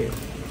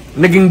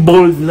 naging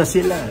bold na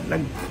sila.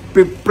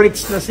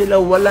 Nag-preach na sila.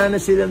 Wala na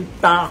silang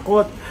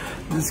takot.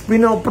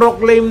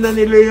 Pinoproclaim na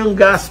nila yung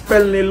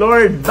gospel ni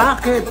Lord.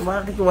 Bakit?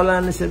 Bakit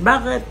wala na sila?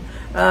 Bakit?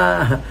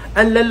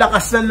 Ang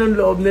lalakas na ng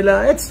loob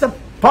nila. It's the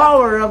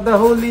power of the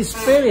Holy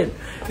Spirit.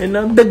 You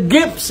know, the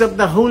gifts of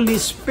the Holy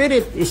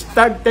Spirit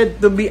started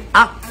to be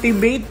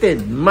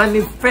activated,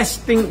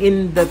 manifesting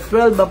in the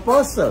 12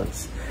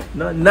 apostles.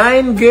 No,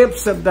 9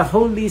 gifts of the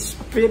Holy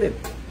Spirit.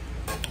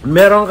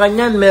 Meron ka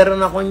niyan,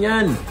 meron ako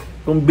niyan.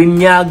 Kung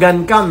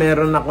binyagan ka,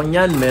 meron ako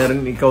niyan,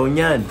 meron ikaw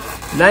niyan.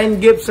 9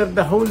 gifts of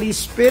the Holy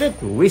Spirit: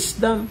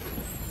 wisdom,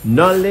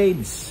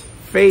 knowledge,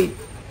 faith,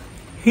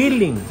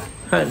 healing.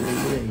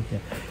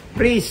 Hallelujah.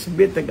 Praise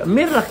be to God.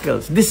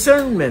 Miracles,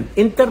 discernment,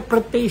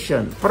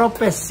 interpretation,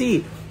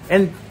 prophecy,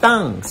 and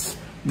tongues.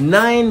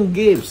 9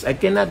 gifts. I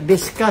cannot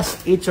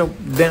discuss each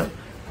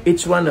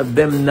one of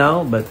them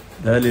now, but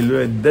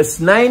hallelujah. This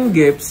 9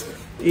 gifts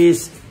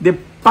is the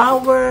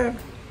power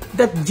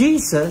that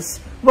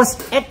Jesus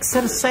was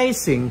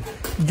exercising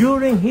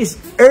during his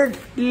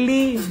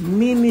earthly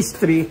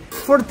ministry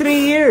for 3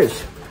 years.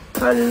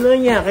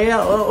 Hallelujah.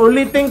 Kaya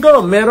ulitin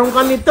ko, meron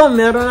ka nito,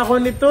 meron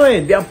ako nito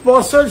eh. The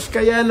apostles,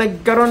 kaya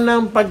nagkaroon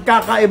ng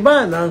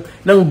pagkakaiba,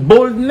 ng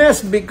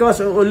boldness,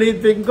 because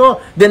ulitin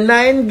ko, the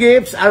 9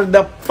 gifts are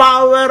the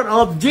power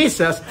of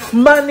Jesus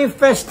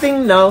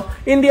manifesting now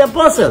in the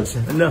apostles.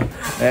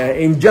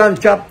 In John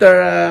chapter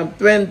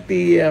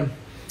 20,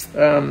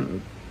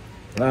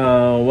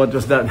 what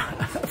was that?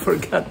 I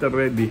forgot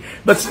already.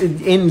 But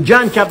in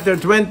John chapter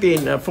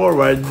 20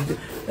 forward,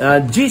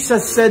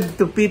 Jesus said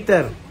to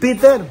Peter,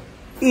 Peter,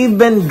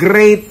 even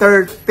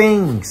greater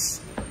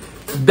things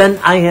than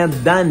I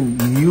have done,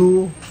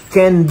 you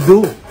can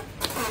do.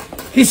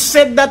 He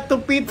said that to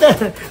Peter.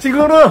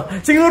 Siguro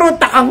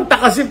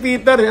takang-taka si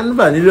Peter. Ano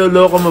ba?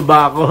 Niloloko mo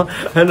ba ako?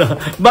 Ano?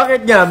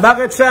 Bakit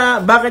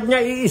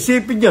niya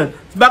iisipin yun?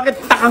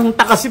 Bakit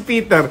takang-taka si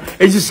Peter?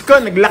 Diyos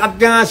ko, naglakad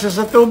nga siya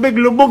sa tubig,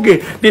 lubog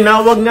eh.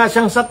 Tinawag nga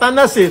siyang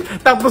Satanas eh.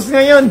 Tapos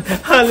ngayon,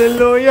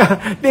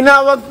 hallelujah,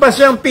 tinawag pa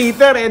siyang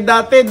Peter.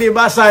 Dati, di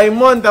ba,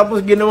 Simon,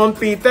 tapos ginawang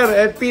Peter.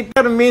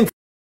 Peter means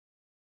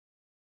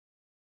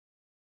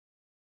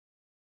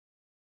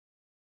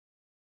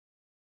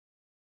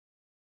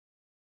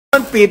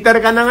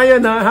Peter ka na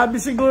ngayon, ha? Habi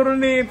siguro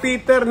ni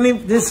Peter, ni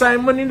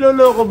Simon,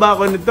 niloloko ba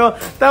ako nito?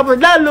 Tapos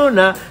lalo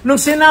na,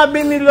 nung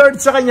sinabi ni Lord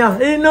sa kanya,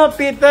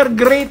 Peter,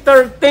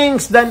 greater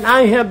things than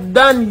I have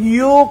done,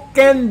 you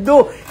can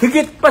do.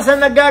 Higit pa sa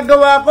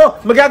nagagawa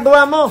ko,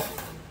 magagawa mo.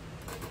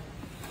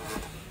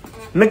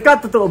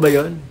 Nagkatotoo ba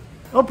yun?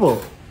 Opo.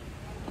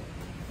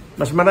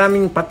 Mas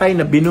maraming patay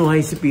na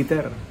binuhay si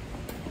Peter.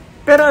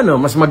 Pero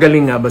mas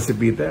magaling nga ba si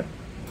Peter?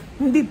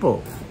 Hindi po.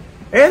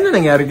 Ano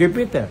nangyari kay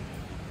Peter?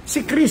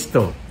 Si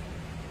Kristo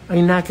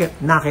ay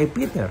nakay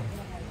Peter.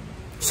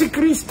 Si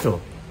Kristo,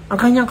 ang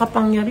kanyang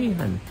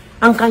kapangyarihan,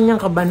 ang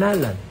kanyang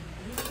kabanalan,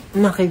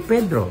 nakay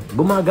Pedro,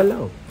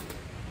 gumagalaw.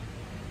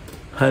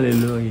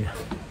 Hallelujah.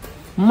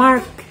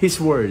 Mark His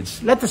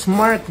words. Let us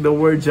mark the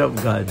words of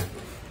God.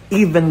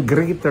 Even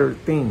greater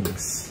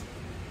things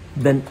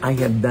than I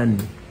have done,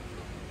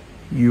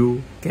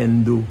 you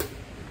can do.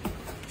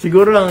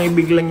 Siguro ang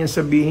ibig lang niya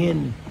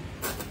sabihin,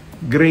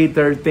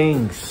 greater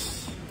things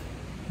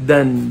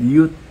than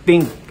you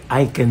think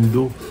I can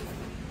do.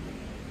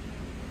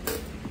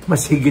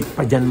 Mas higit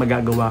pa dyan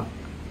magagawa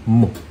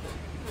mo.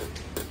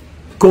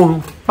 Kung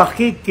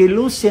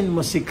pakikilusin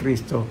mo si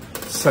Kristo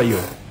sa'yo.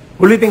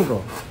 Ulitin ko.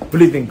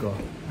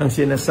 Ang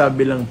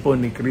sinasabi lang po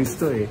ni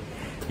Kristo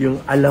yung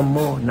alam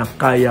mo na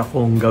kaya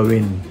kong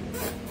gawin.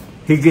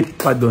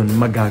 Higit pa doon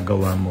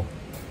magagawa mo.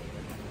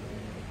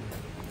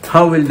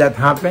 How will that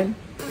happen?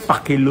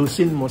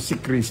 Pakilusin mo si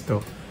Kristo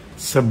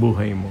sa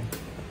buhay mo.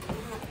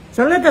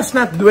 So let us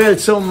not dwell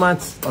so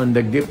much on the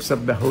gifts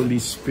of the Holy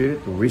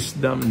Spirit,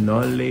 wisdom,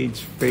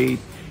 knowledge,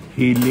 faith,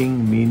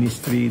 healing,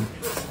 ministry,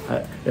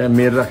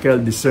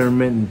 miracle,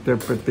 discernment,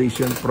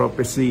 interpretation,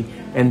 prophecy,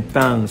 and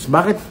tongues.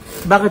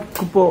 Bakit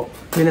ko po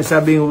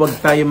sinasabing huwag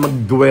tayo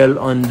mag-dwell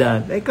on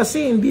that?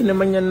 Kasi hindi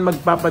naman yan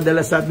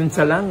magpapadala sa atin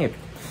sa langit.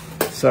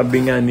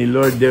 Sabi nga ni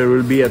Lord, there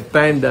will be a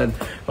time that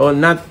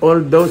not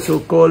all those who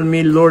call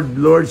me Lord,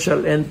 Lord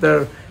shall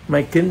enter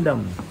my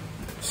kingdom.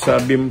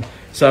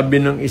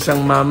 Sabi ng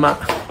isang mama,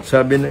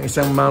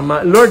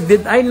 Lord,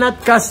 did I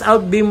not cast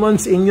out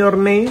demons in your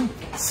name?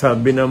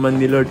 Sabi naman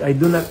ni Lord, I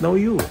do not know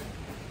you.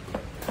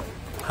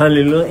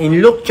 Hallelujah.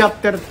 In Luke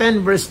chapter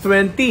 10 verse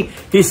 20,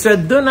 He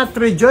said, "Do not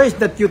rejoice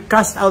that you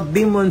cast out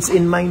demons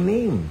in my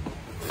name.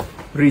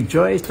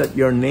 Rejoice that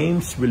your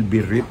names will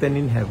be written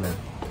in heaven."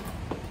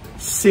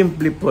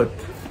 Simply put,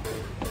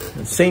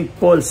 St.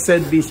 Paul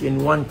said this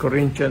in 1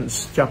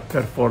 Corinthians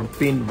chapter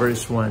 14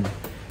 verse 1.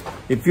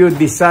 If you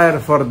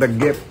desire for the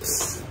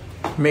gifts,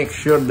 make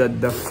sure that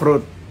the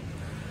fruit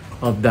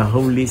of the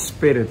Holy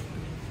Spirit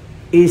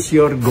is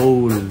your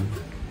goal.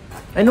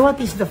 And what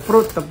is the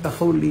fruit of the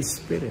Holy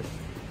Spirit?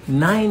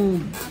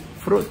 9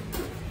 fruit.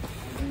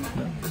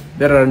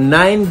 There are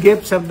 9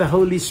 gifts of the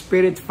Holy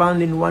Spirit found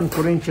in 1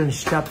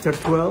 Corinthians chapter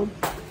 12.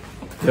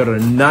 There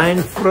are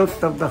 9 fruit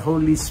of the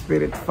Holy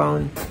Spirit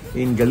found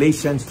in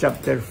Galatians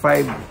chapter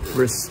 5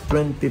 verse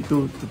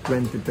 22 to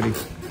 23.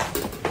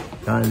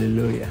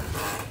 Hallelujah.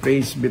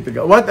 Praise be to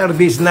God. What are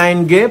these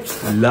 9 gifts?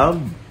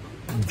 Love,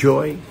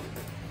 joy,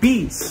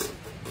 peace,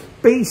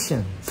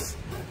 patience,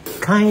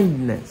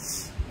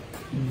 kindness,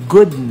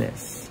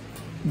 goodness,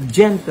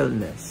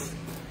 gentleness,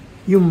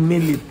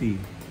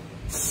 humility,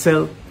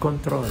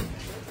 self-control.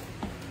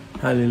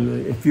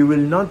 Hallelujah. If you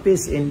will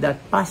notice in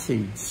that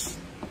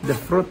passage, the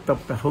fruit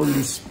of the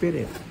Holy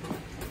Spirit,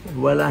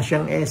 wala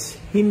siyang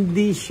S,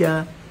 hindi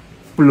siya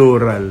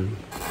plural.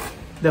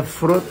 The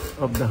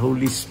fruit of the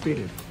Holy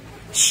Spirit.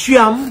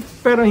 Siyam,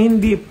 pero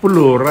hindi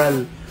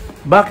plural.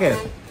 Bakit?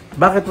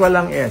 Bakit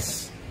walang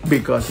S?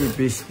 Because it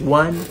is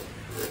one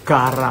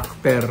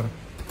character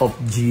of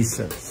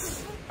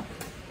Jesus.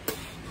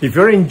 If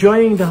you're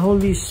enjoying the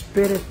Holy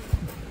Spirit,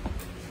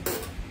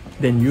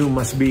 then you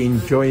must be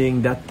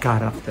enjoying that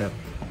character.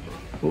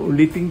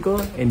 Uulitin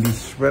ko, and this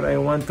is where I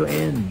want to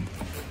end.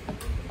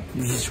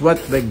 This is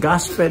what the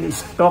gospel is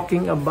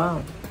talking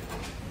about.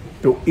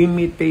 To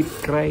imitate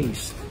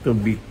Christ, to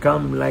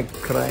become like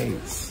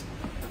Christ.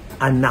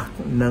 Anak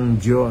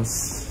ng Diyos.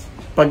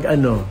 Pag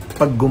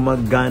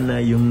gumagana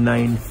yung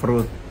 9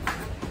 fruit.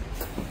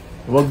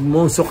 Huwag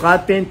mong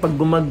sukatin pag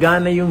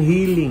gumagana yung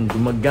healing,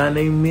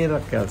 gumagana yung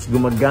miracles,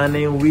 gumagana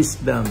yung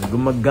wisdom,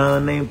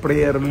 gumagana yung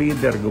prayer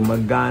leader,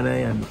 gumagana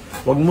yan.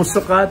 Huwag mo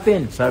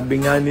sukatin.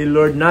 Sabi nga ni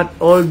Lord, not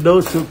all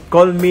those who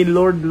call me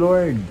Lord,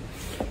 Lord.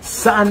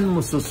 Saan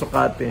mo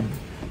susukatin?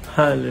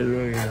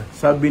 Hallelujah.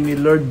 Sabi ni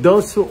Lord,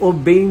 those who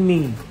obey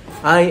me,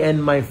 I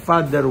and my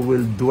Father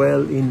will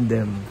dwell in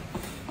them.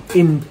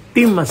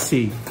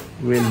 Intimacy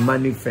will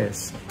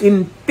manifest.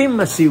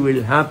 Intimacy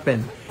will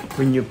happen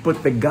when you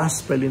put the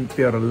gospel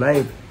into your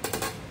life.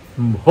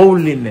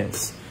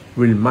 Holiness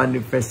will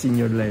manifest in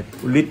your life.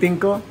 Ulitin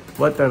ko,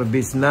 what are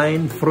these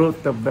 9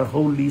 fruit of the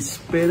Holy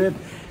Spirit?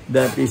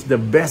 That is the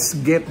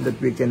best gift that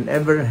we can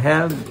ever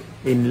have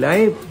in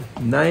life.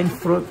 9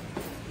 fruit: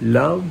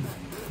 love,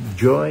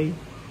 joy,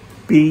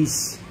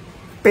 peace,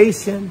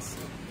 patience,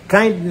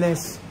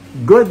 kindness,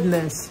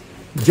 goodness,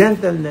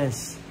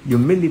 gentleness,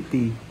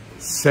 humility,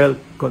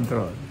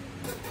 self-control.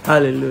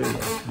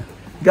 Hallelujah.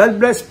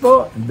 God bless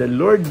po. The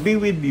Lord be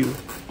with you.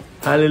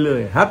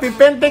 Hallelujah. Happy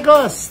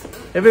Pentecost,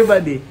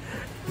 everybody.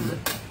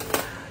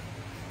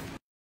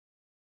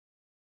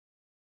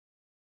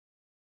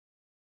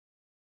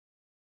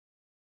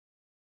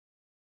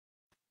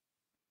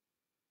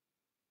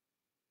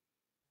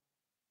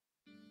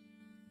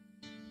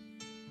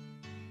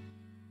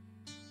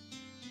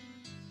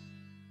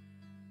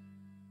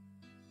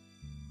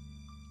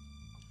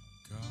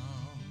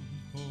 Come,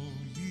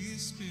 Holy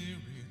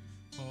Spirit,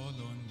 fall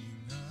on me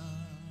now.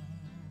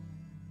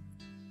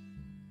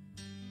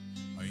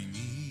 I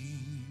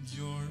need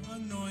your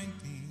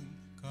anointing,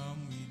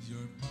 come with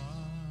your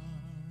power.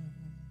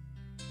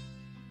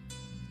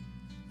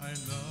 I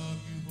love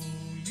you,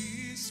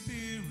 Holy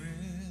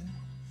Spirit,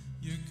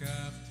 you're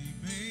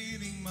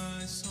captivating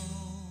my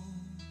soul.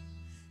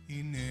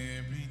 In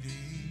every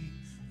day,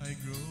 I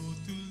grow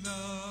to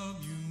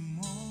love you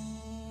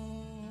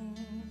more.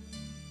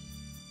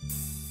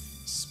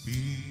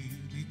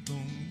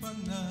 Spiritong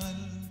banal,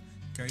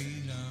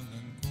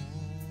 kailangan ko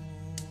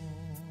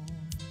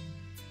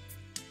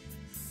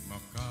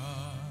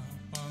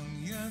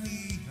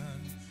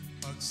makapangyarihan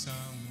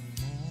pagsamo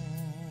mo.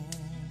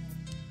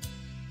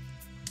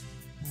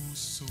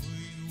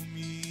 Puso'y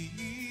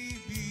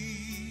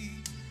umiibig,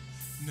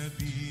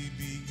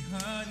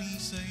 nabibighani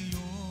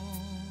sa'yo.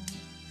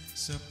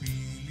 Sa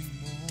piling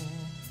mo,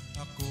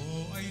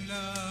 ako ay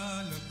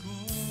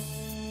lalago.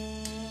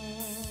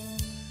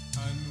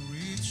 I'm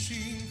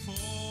reaching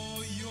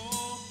for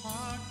your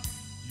heart.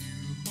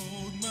 You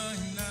hold my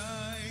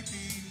life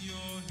in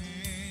your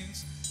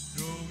hands,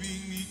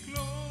 drawing me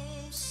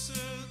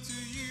closer to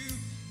you.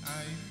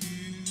 I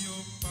feel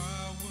your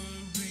power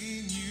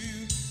in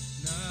you.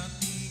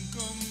 Nothing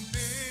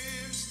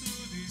compares to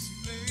this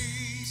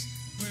place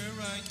where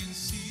I can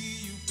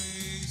see you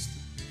face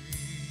to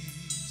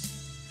face.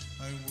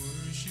 I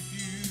worship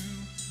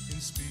you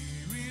in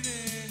spirit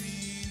and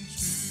in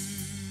truth.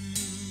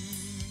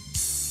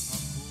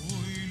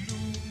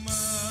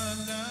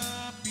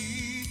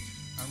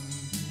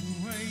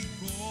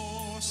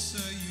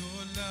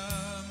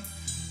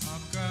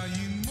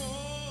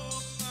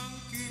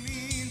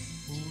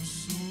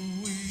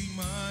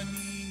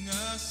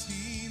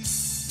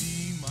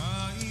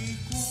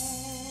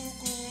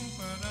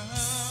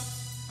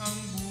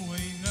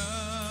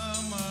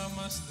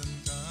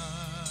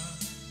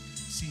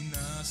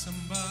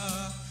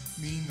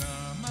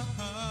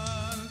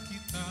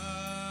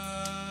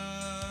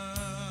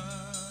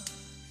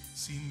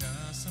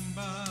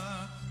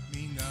 sinasamba,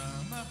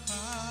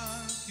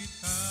 minamahal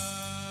kita.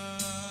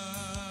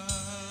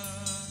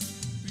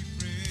 We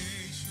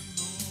praise you,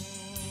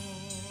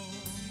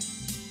 Lord.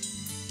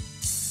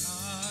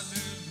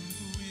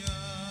 Hallelujah.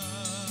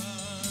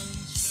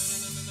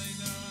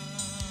 Sha-la-la-la-la-la.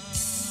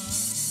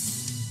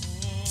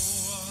 Oh,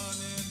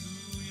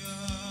 hallelujah.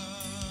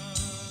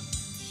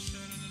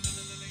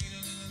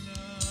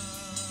 Sha-la-la-la-la-la-la-la.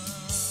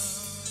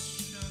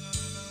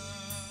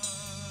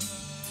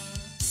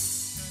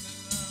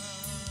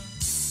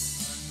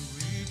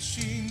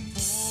 Reaching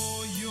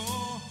for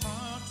your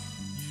heart,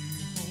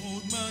 you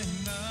hold my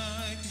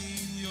life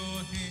in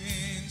your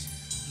hands,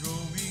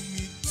 drawing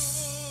me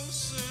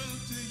closer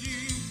to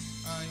you.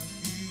 I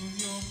feel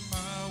your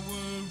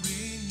power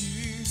in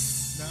you.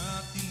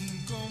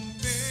 Nothing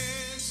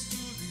compares to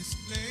this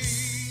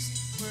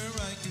place where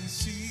I can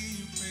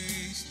see you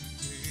face to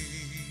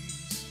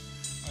face.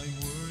 I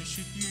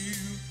worship you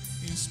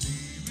in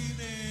spirit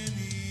and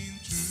in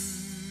truth.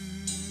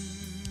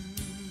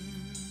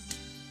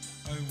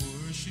 I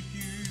worship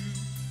you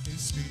in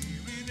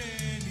spirit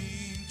and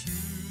in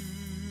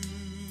truth.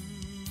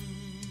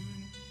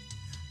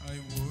 I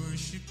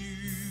worship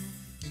you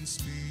in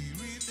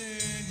spirit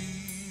and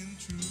in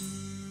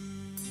truth.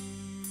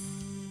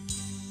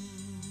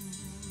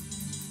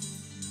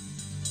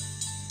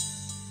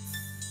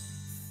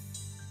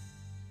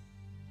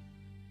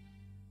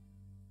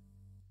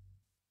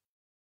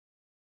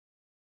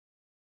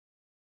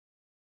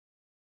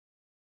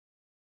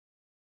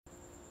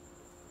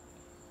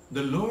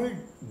 The Lord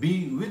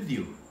be with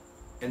you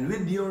and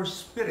with your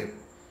spirit.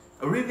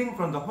 A reading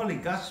from the Holy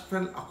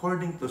Gospel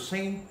according to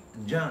Saint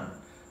John.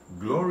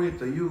 Glory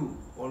to you,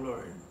 O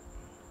Lord.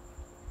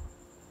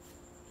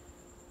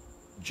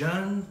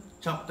 John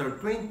chapter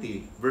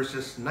 20,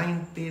 verses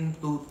 19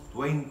 to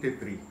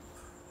 23.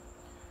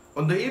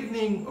 On the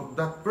evening of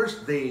that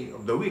first day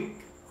of the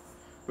week,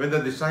 when the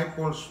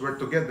disciples were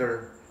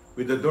together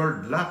with the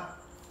door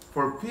locked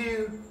for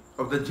fear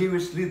of the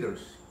Jewish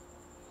leaders,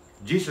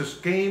 Jesus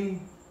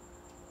came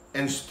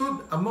and stood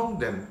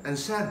among them and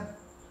said,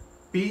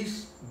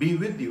 "Peace be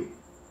with you."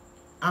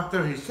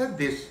 After he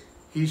said this,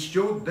 he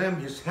showed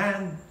them his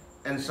hand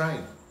and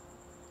side.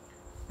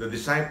 The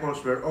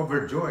disciples were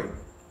overjoyed.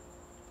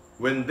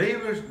 When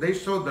they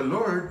saw the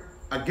Lord,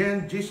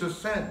 again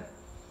Jesus said,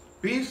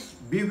 "Peace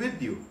be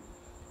with you.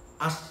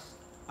 As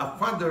a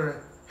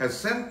Father has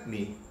sent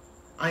me,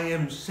 I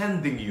am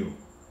sending you."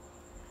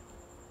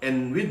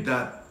 And with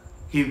that,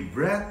 he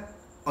breathed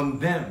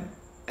on them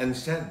and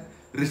said,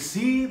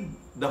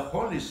 "Receive the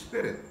Holy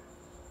Spirit.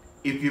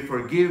 If you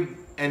forgive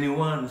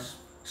anyone's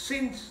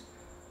sins,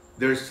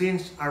 their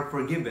sins are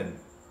forgiven.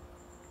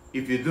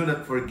 If you do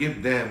not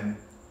forgive them,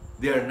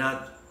 they are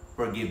not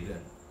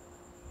forgiven."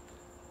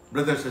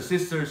 Brothers and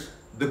sisters,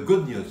 the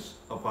good news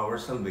of our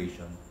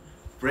salvation.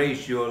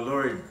 Praise you, O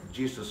Lord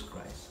Jesus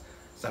Christ.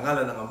 Sa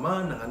ngalan ng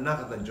Ama, ng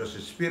Anak, at ng Diyos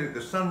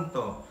Espiritu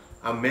Santo.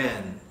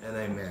 Amen and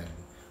amen.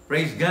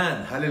 Praise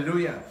God.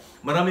 Hallelujah.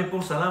 Marami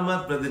pong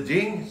salamat, Brother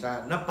Jing,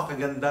 sa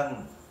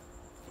napakagandang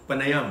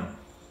panayam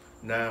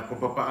na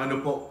kung paano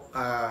po,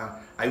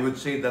 I would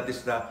say that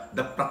is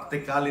the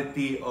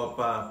practicality of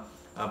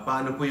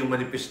paano po yung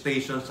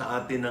manifestation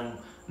sa atin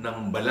ng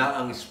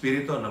balaang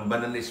espiritu, ng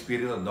banal na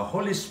espiritu, the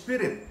Holy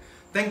Spirit.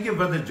 Thank you,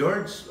 Brother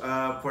George,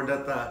 for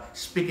that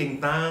speaking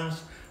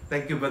tongues.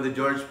 Thank you, Brother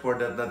George, for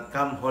that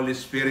come Holy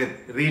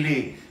Spirit.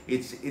 Really,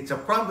 it's a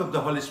prompt of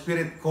the Holy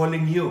Spirit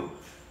calling you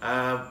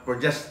for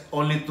just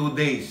only 2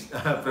 days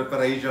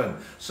preparation.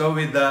 So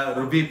with the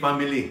Ruby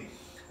family,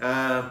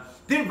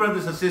 dear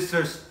brothers and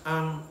sisters,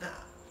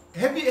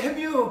 have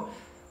you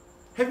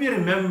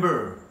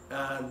remember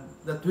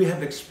that we have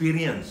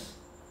experienced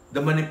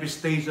the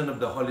manifestation of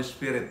the Holy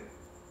Spirit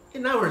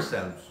in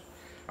ourselves?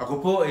 Ako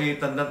po,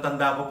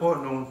 tanda-tanda ko po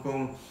nung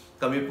kung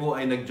kami po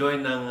ay nag-join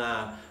ng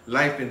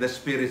Life in the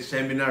Spirit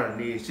Seminar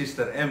ni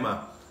Sister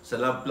Emma sa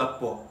Love Plug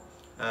po.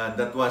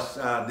 That was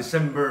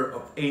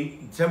December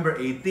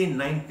 18,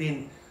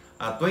 20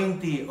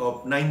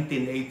 of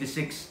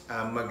 1986.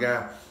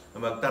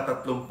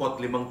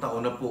 Magta-35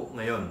 taon na po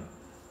ngayon.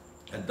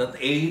 At that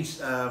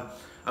age,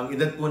 ang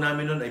edad po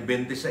namin noon ay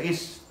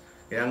 26.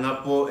 Kaya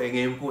nga po,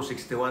 ngayon po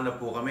 61 na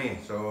po kami.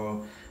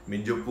 So,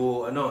 medyo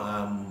po,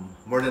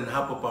 more than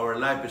half of our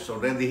life is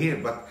already here.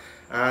 But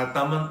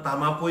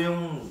tama po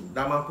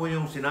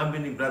yung sinabi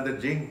ni Brother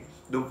Jing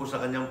doon po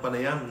sa kanyang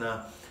panayam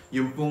na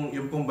yung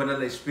pong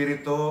banal na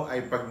espiritu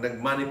ay pag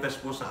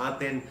nag-manifest po sa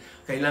atin,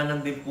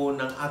 kailangan din po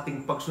ng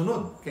ating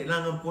pagsunod.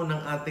 Kailangan po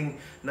ng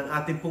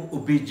ating pong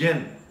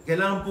obedient.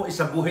 Kailangan po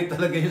isabuhay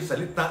talaga yung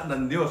salita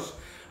ng Diyos.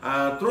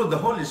 Through the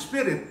Holy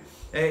Spirit,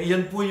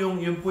 yan po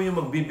yung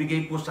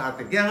magbibigay po sa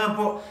atin. Kaya nga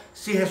po,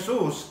 si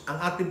Jesus, ang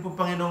ating po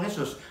Panginoong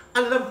Jesus,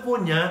 alam po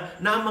niya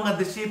na ang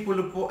mga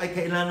disipulo po ay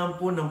kailangan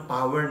po ng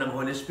power ng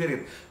Holy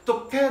Spirit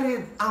to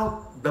carry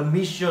out the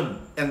mission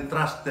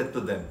entrusted to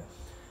them.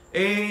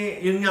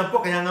 Yun nga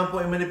po, kaya nga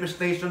po ay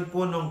manifestation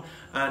po ng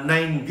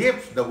 9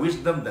 gifts, the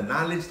wisdom, the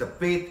knowledge, the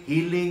faith,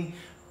 healing,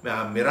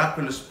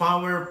 miraculous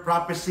power,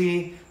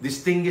 prophecy,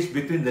 distinguish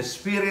between the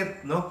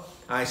spirit, no?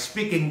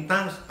 Speaking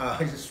tongues,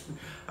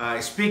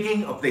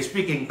 speaking of the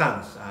speaking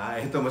tongues.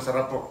 Ito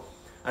masarap po.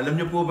 Alam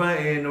niyo po ba,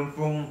 nung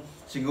pong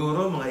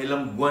siguro mga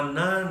ilang buwan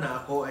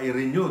na ako ay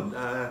renewed,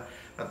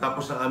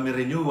 natapos ang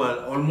aming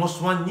renewal, almost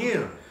 1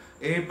 year.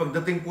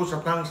 Pagdating po sa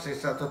tongues,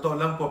 sa totoo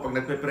lang po, pag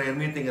nagpe-prayer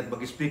meeting at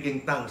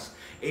mag-speaking tongues,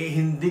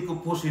 hindi ko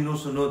po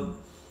sinusunod.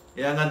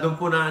 Kaya nga doon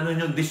po na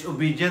yung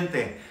disobedient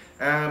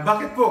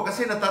bakit po?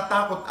 Kasi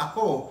natatakot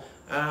ako,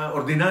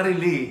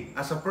 ordinarily,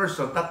 as a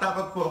person,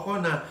 tatakot po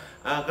ako na,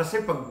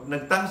 kasi pag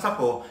nagtangs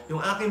ako,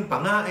 yung aking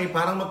panga ay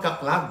parang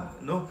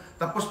magkaklag, no?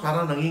 Tapos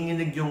parang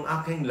nanginginig yung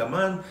aking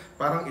laman,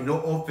 parang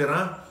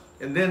ino-opera.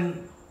 And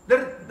then,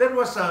 there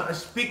was a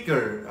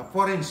speaker, a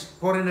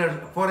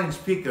foreign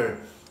speaker,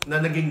 na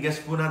naging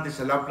guest po natin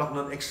sa Laplak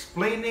noon,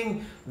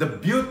 explaining the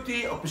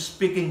beauty of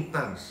speaking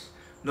tongues.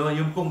 No,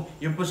 yung pong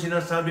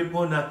sinasabi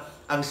po na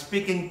ang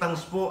speaking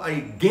tongues po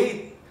ay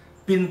gate,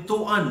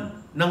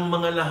 pintuan ng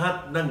mga lahat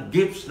ng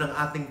gifts ng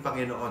ating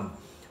Panginoon.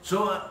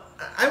 So,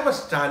 I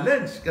was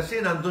challenged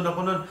kasi nandun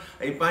ako noon,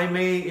 if I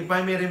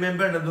may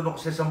remember, nandun ako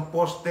sa isang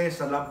poste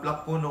sa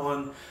Laplak po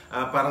noon,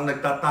 parang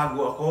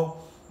nagtatago ako.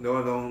 No,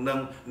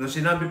 nung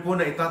sinabi po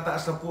na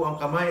itataas na po ang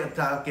kamay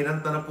at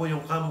kinanta na po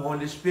yung Come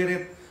Holy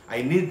Spirit,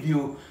 I need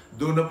you,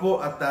 doon na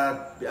po at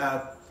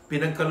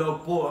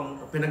pinagkaloob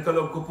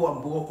ko po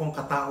ang buo kong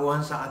katauhan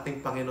sa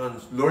ating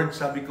Panginoon. Lord,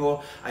 sabi ko,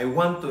 I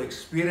want to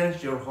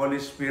experience your Holy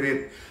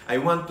Spirit. I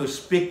want to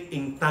speak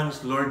in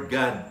tongues, Lord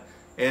God.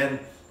 And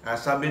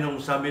sabi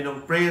nung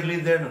prayer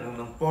leader,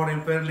 nung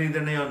foreign prayer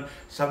leader na yon,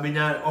 sabi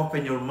niya,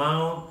 open your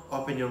mouth,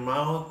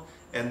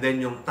 and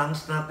then yung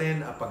tongues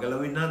natin,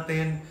 pagalawin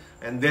natin,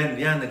 and then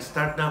yan,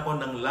 nag-start na ako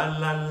ng la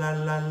la la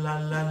la la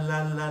la la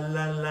la la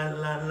la la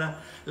la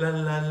la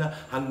la la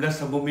hanggang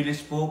sa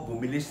bumilis,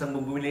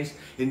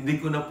 hindi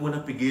ko na po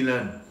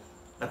napigilan.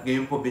 At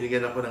ngayon po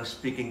binigyan ako ng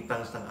speaking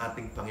tongues ng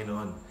ating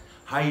Panginoon.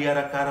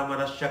 Hayyara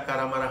karamarasya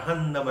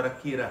karamarahan na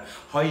marakira.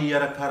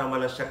 Hayyara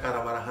karamalasya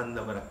karamarahan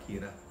na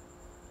marakira.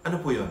 Ano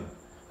po yun?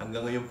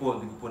 Hanggang ngayon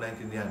po, hindi ko po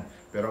naintindihan.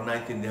 Pero ang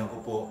naintindihan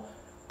ko po,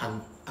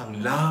 ang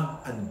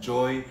love and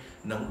joy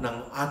ng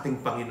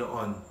ating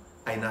Panginoon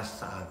ay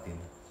nasa sa atin.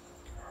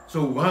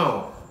 So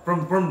wow,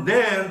 from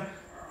there,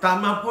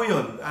 tama po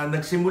yun.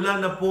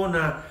 Nagsimula na po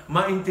na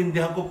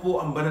maintindihan ko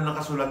po ang banal na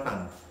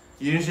kasulatan.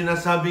 Yun yung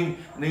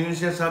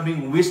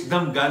sinasabing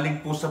wisdom galing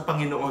po sa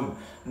Panginoon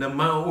na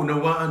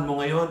mauunawaan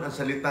mo ngayon ang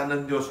salita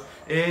ng Diyos.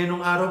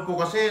 Nung araw po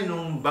kasi,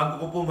 nung bago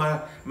ko po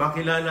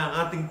makilala ang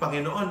ating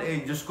Panginoon,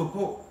 Diyos ko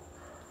po,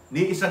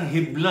 ni isang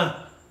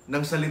hibla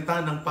ng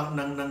salita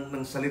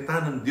ng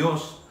salita ng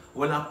Diyos,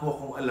 wala po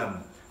akong alam.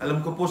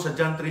 Alam ko po sa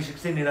John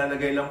 3:16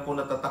 nilalagay lang po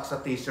na tatak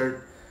sa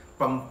t-shirt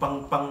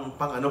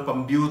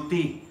pang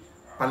beauty,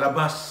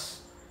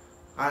 palabas.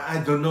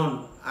 I don't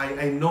know.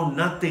 I know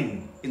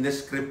nothing in the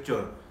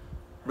scripture,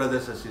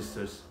 brothers and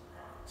sisters.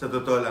 Sa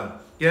totoo lang.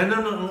 Kaya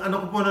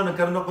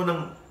nagkaroon ako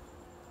ng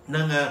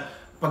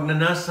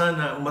pagnanasa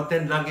na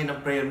umattend lagi ng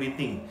prayer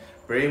meeting.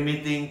 Prayer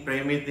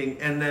meeting,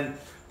 and then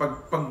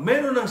pag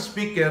meron ng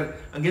speaker,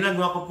 ang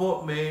ginagawa ko po,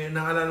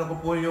 naalala ko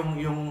po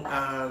yung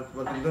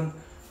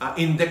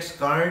index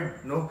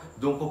card, no?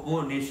 Doon ko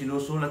po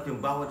sinusulat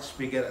yung bawat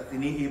speaker at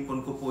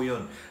iniipon ko po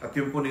yon. At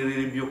yun po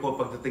nire-review ko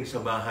pagdating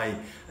sa bahay.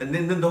 And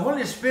then the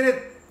Holy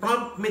Spirit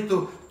prompt me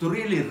to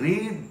really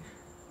read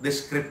the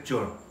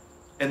scripture.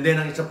 And then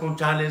ang isa pong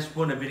challenge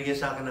po na binigay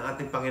sa akin ng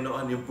ating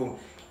Panginoon, yung pong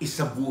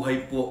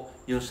isabuhay po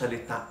yung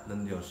salita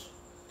ng Diyos.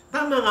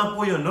 Tama nga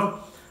po yun,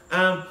 no?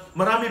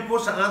 Marami po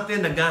sa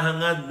atin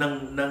naghahangad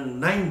ng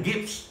 9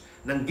 gifts,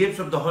 ng gifts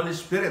of the Holy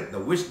Spirit,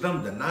 the wisdom,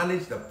 the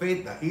knowledge, the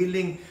faith, the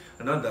healing,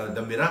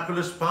 the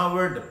miraculous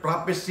power, the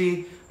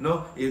prophecy,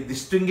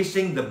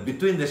 distinguishing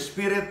between the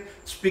Spirit,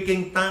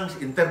 speaking tongues,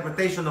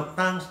 interpretation of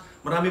tongues.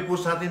 Marami po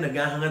sa atin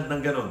naghahangad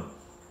ng ganon,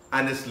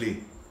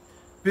 honestly.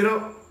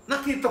 Pero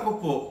nakita ko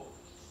po,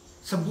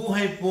 sa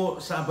buhay po,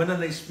 sa banal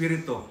na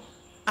Espiritu,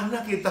 ang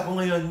nakita ko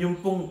ngayon, yung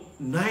pong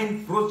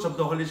 9 fruits of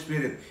the Holy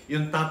Spirit,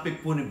 yung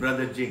topic po ni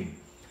Brother Jing.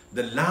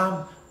 The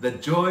love, the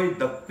joy,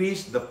 the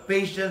peace, the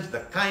patience,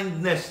 the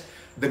kindness,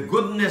 the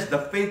goodness,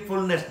 the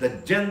faithfulness, the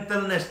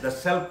gentleness, the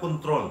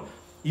self-control.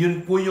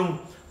 Yun po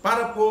yung,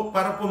 para po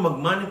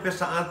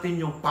mag-manifest sa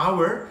atin yung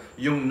power,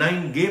 yung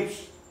 9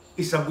 gifts,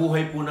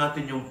 isabuhay po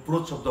natin yung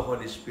fruits of the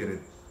Holy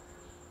Spirit.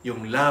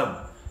 Yung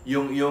love,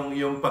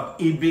 yung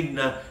pag-ibig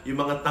na yung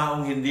mga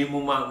taong hindi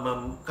mo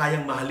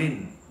kayang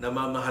mahalin, na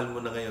mamahal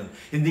mo na ngayon.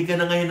 Hindi ka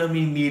na ngayon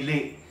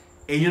namimili.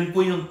 Yun po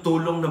yung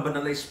tulong na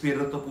banal na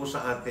Espiritu po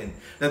sa atin.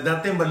 Na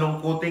dati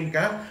malungkutin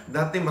ka,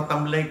 dati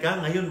matamlay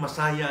ka, ngayon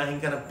masayahin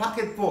ka na.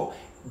 Bakit po?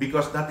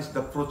 Because that is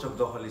the fruits of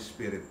the Holy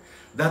Spirit.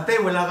 Dati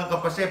wala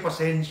kang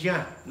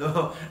pasensya.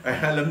 No?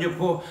 Alam niyo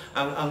po,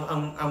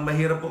 ang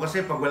mahirap po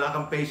kasi pag wala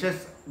kang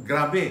patience,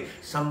 grabe.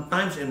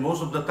 Sometimes and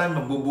most of the time,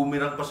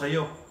 magbubumirang pa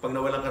sa'yo pag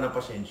nawalan ka ng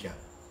pasensya.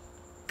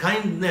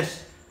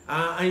 Kindness,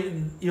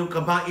 yung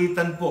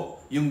kabaitan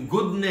po, yung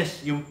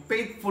goodness, yung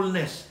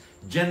faithfulness,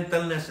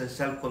 gentleness, and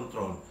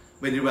self-control.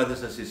 My dear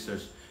brothers and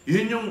sisters,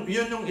 Yun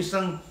yung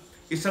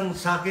isang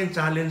sa akin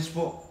challenge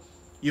po.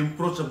 Yung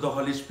fruits of the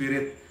Holy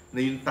Spirit na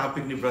yung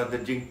topic ni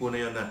Brother Jing po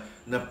na yun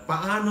na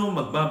paano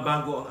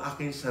magbabago ang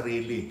aking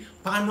sarili.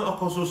 Paano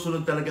ako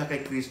susunod talaga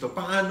kay Kristo?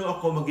 Paano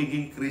ako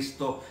magiging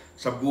Kristo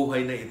sa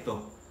buhay na ito?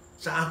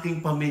 Sa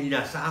aking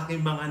pamilya, sa aking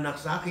mga anak,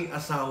 sa aking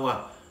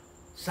asawa,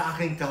 sa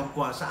aking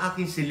kapwa, sa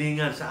aking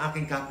silingan, sa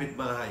aking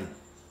kapitbahay,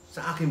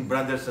 sa aking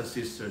brothers and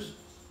sisters.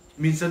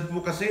 Minsan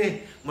po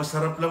kasi,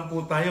 masarap lang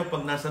po tayo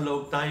pag nasa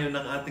loob tayo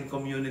ng ating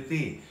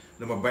community.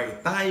 Na mabait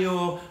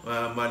tayo,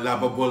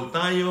 malabable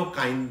tayo,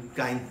 kain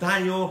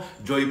tayo,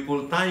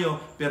 joyful tayo.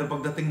 Pero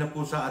pagdating na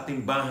po sa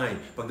ating bahay,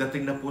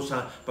 pagdating na po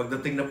sa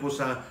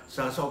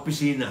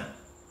opisina,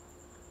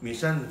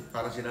 minsan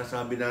parang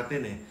sinasabi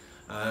natin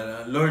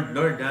Lord,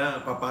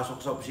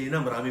 papasok sa opisina,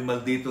 maraming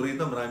maldito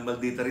rito, maraming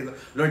maldita rito.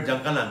 Lord,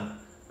 diyan ka lang.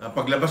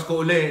 Paglabas ko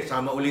uli,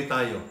 sama uli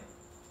tayo.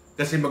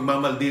 Kasi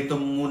magmamaldito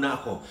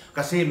muna ako.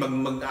 Kasi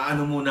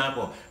mag-ano muna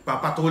ako.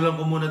 Papatulan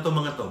ko muna itong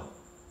mga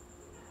to.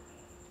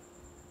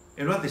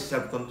 And what is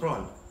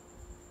self-control?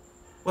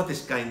 What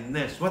is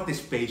kindness? What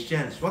is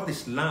patience? What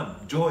is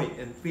love, joy,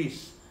 and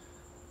peace?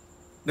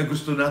 Na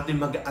gusto natin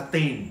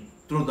mag-attain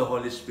through the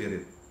Holy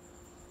Spirit.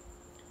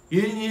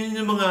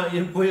 Yun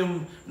po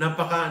yung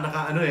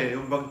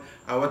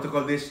what to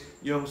call this,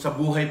 yung sa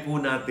buhay po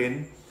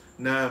natin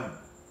na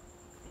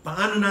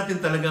paano natin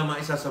talaga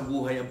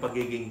maisasabuhay ang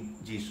pagiging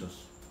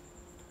Jesus.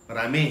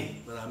 Marami.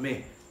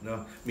 No,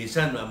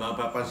 minsan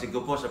mapapansin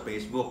ko po sa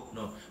Facebook,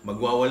 no,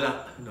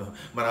 magwawala, no.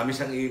 Marami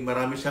siyang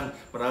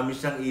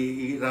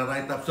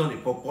i-write up doon,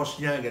 ipopost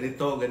niya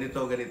ganito.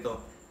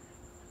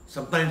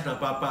 Sometimes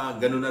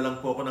gano'n na lang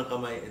po ako ng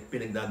kamay at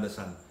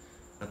pinagdadasal.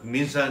 At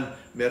minsan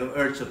merong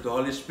urge of the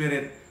Holy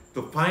Spirit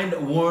to find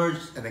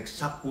words, an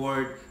exact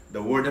word, the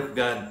word of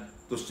God,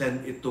 to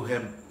send it to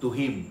him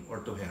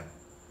or to her.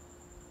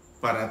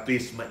 Para at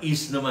least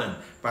mais naman,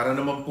 para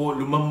naman po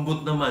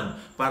lumambot naman,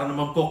 para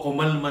naman po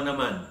kumalma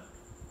naman.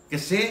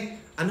 Kasi,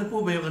 ano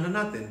po ba yung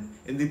natin?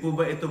 Hindi po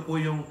ba ito po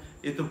yung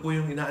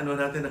inaano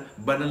natin na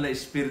banal na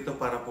Espiritu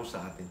para po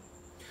sa atin?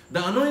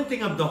 The anointing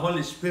of the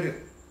Holy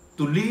Spirit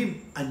to live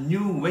a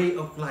new way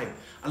of life.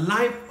 A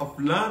life of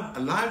love,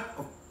 a life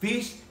of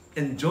peace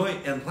and joy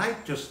and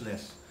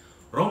righteousness.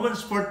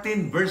 Romans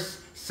 14 verse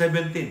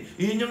 17.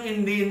 Yun yung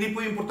hindi po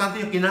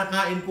importante yung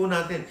kinakain po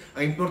natin.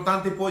 Ang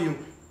importante po yung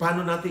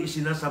paano natin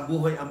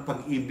isinasabuhay ang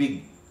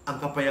pag-ibig, ang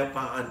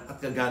kapayapaan at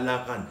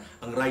kagalakan,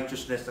 ang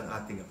righteousness ng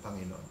ating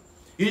Panginoon.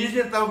 Yun yung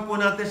tinatawag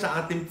po natin sa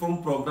ating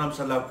program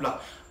sa Love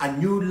Flock, A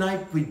New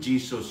Life with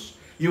Jesus.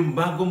 Yung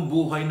bagong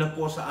buhay na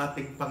po sa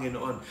ating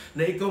Panginoon.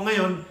 Na ikaw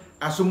ngayon,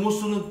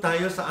 sumusunod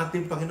tayo sa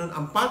ating Panginoon.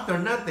 Ang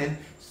pattern natin,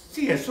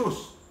 si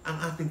Jesus, ang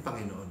ating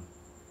Panginoon.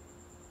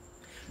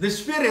 The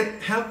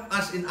Spirit help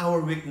us in our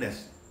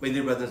weakness, my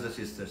dear brothers and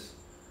sisters.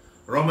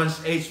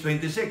 Romans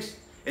 8:26.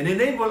 And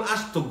enable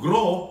us to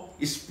grow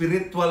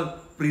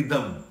spiritual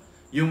freedom.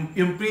 Yung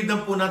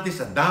freedom po natin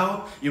sa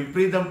doubt, yung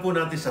freedom po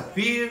natin sa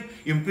fear,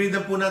 yung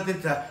freedom po natin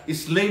sa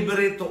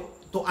slavery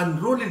to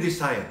unruly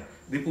desire.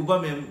 Di po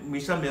ba,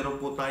 minsan meron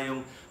po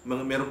tayong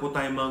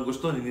mga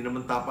gusto, hindi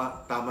naman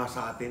tama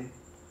sa atin.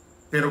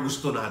 Pero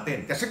gusto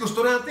natin. Kasi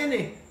gusto natin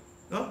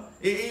No?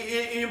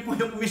 Yun po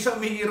yung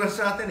minsan may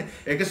iras sa atin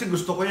kasi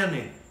gusto ko yan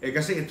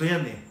kasi ito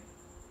yan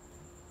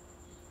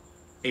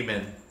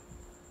Amen.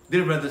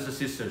 Dear brothers and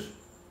sisters,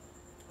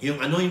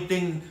 yung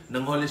anointing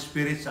ng Holy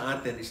Spirit sa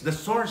atin is the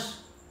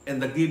source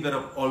and the giver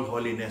of all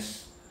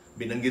holiness.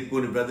 Binanggit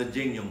po ni Brother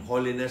Jing yung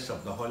holiness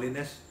of the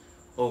holiness.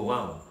 Oh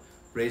wow!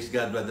 Praise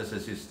God, brothers and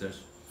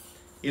sisters.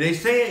 In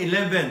Isaiah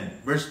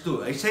 11, verse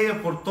 2, Isaiah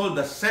foretold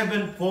the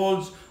 7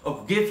 folds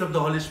of gifts of the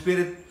Holy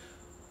Spirit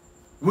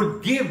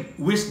would give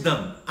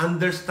wisdom,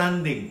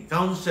 understanding,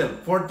 counsel,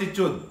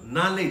 fortitude,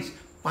 knowledge,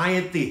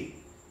 piety,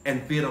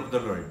 and fear of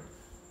the Lord.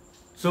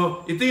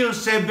 So, ito yung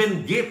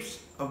 7 gifts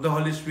of the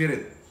Holy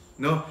Spirit.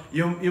 No?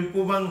 Yung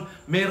po bang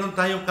meron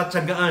tayong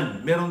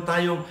katsagaan, meron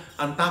tayong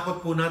ang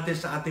takot po natin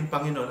sa ating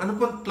Panginoon. Ano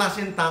pong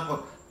klaseng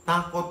takot?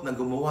 Takot na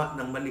gumawa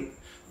ng mali.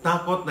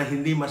 Takot na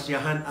hindi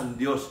masiyahan ang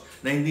Diyos,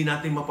 na hindi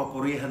natin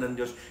mapapurihan ang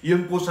Diyos.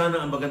 Yun po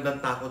sana ang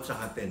magandang takot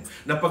sa atin.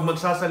 Na pag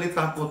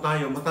magsasalita po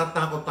tayo,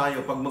 matatakot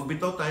tayo, pag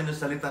magbitaw tayo ng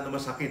salita na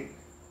masakit,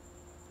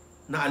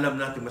 na alam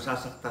natin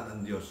masasaktan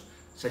ang Diyos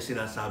sa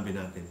sinasabi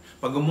natin.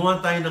 Pag gumawa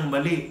tayo ng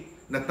mali,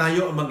 na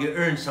tayo ang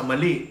mag-earn sa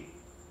mali,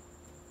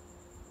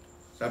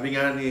 sabi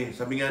nga ni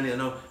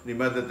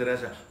Mother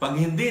Teresa, pag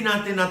hindi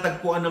natin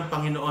natagpuan ng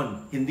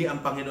Panginoon, hindi ang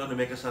Panginoon na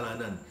may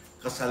kasalanan,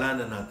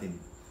 kasalanan natin.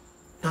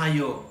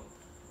 Tayo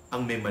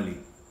ang may mali.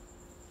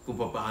 Kung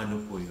paano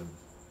po yun.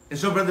 And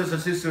so, brothers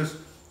and sisters,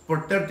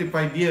 for 35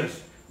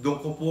 years, doon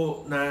ko po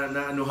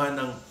naanuhan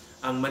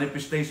ang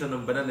manifestation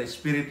ng banal na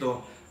Espiritu,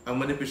 ang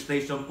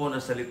manifestation po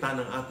ng salita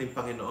ng ating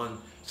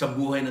Panginoon sa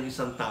buhay ng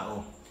isang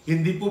tao.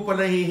 Hindi po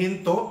pala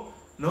hihinto,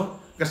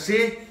 no?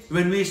 Kasi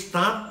when we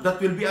stop, that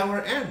will be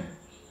our end.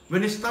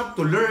 When we stop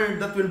to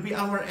learn, that will be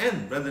our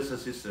end, brothers and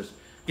sisters.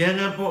 Kaya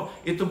nga po,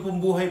 itong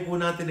pong buhay po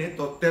natin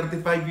ito,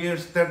 35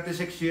 years,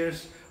 36 years,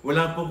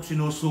 wala pong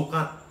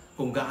sinusukat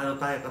kung gaano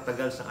tayo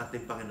katagal sa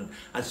ating Panginoon.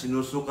 At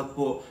sinusukat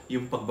po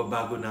yung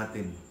pagbabago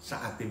natin sa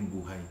ating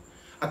buhay.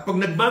 At pag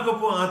nagbago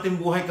po ang ating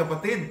buhay,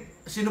 kapatid,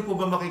 sino po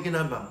ba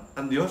makikinabang?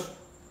 Ang Diyos?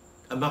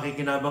 Ang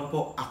makikinabang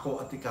po, ako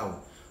at ikaw.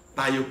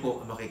 Tayo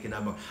po ang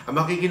makikinabang. Ang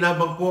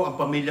makikinabang po ang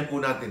pamilya po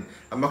natin.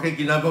 Ang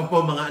makikinabang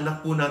po ang mga anak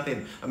po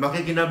natin. Ang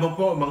makikinabang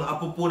po ang mga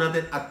apo po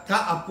natin at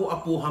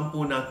kaapu-apuhan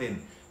po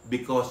natin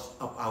because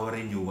of our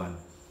renewal.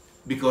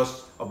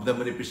 Because of the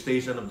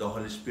manifestation of the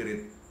Holy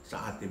Spirit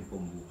sa ating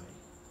pong buhay.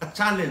 A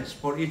challenge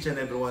for each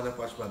and every one of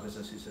us, brothers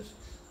and sisters.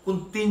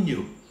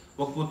 Continue.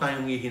 Huwag po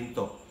tayong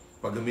ihinto.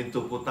 Pag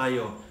huminto po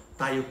tayo,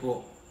 tayo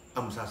po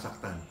ang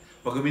masasaktan.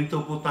 Pag huminto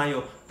po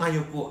tayo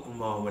po ang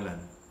mawawalan.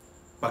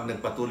 Pag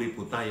nagpatuloy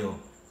po tayo,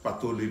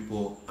 patuloy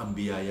po ang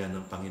biyaya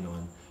ng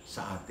Panginoon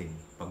sa ating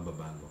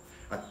pagbabago.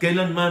 At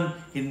kailanman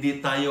hindi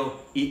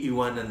tayo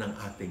iiwanan ng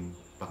ating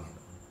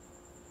Panginoon.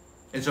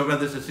 And so,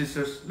 brothers and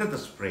sisters, let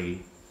us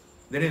pray.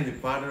 In the name of the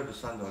Father, the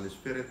Son, the Holy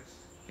Spirit.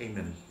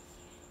 Amen.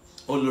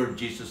 O Lord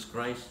Jesus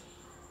Christ,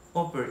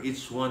 offer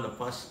each one of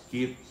us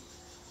gift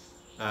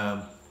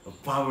the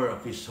power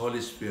of His Holy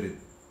Spirit.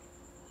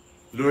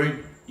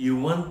 Lord, you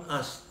want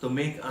us to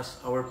make us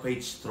our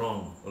faith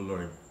strong, O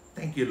Lord.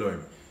 Thank you,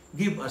 Lord.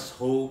 Give us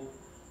hope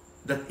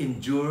that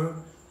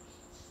endure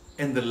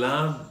and the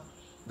love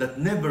that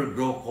never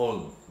grow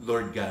cold,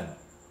 Lord God.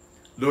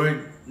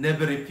 Lord,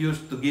 never refuse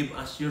to give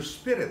us your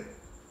Spirit,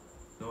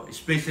 no?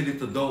 Especially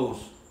to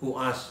those who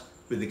ask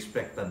with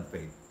expectant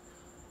faith.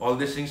 All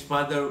these things,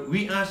 Father,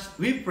 we ask,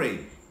 we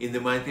pray, in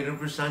the mighty name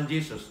of your Son,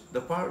 Jesus,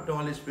 the power of the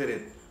Holy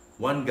Spirit,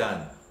 one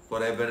God,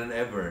 forever and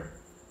ever.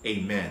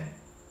 Amen,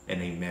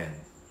 and amen,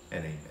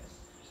 and amen.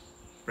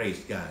 Praise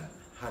God.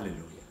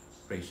 Hallelujah.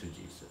 Praise you,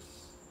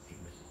 Jesus.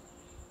 Amen.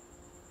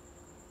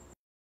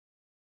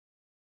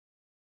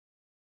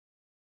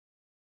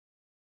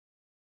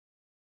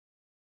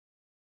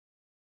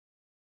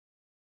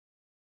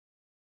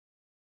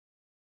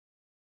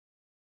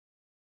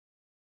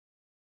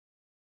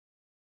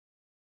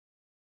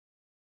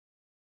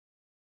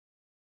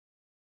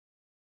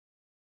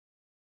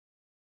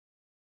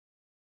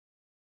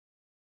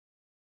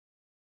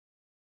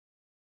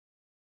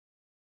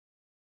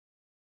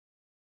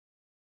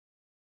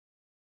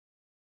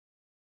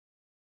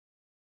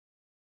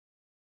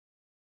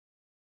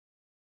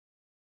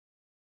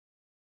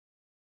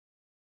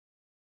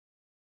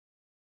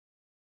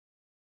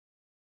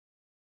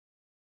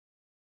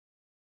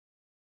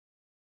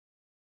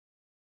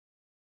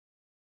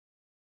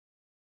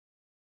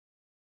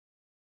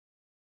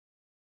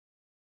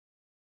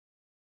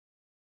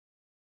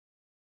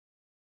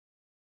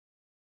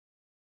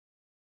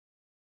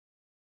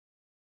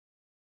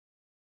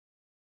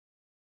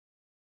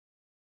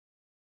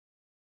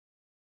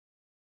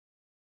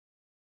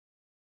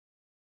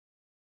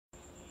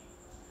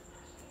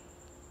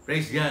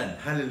 Praise God.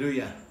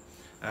 Hallelujah.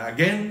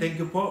 Again, thank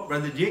you po,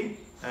 Brother Jing.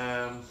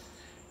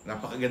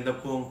 Napakaganda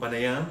pong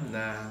panayam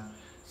na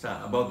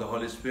sa about the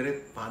Holy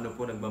Spirit. Paano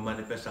po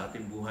nagmamanifest sa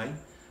ating buhay.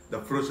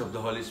 The fruits of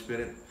the Holy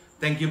Spirit.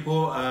 Thank you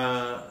po,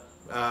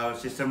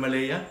 Sister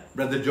Malaya.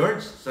 Brother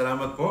George,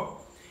 salamat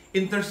po.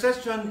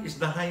 Intercession is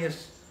the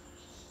highest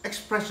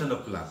expression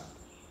of love.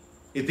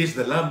 It is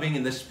the loving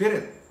in the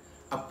Spirit.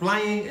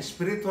 Applying a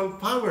spiritual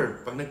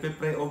power. Pag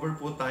nagpe-pray over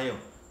po tayo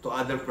to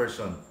other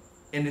person.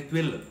 And it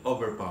will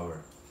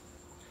overpower.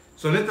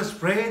 So let us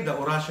pray the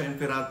Oratio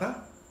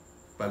Imperata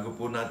bago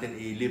po natin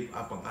i-lift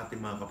up ang ating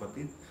mga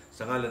kapatid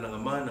sa ngalan ng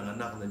Ama, ng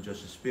Anak, ng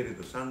Diyos,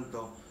 Espiritu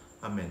Santo.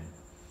 Amen.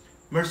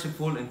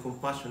 Merciful and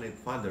compassionate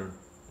Father,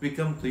 we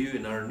come to you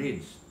in our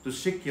needs to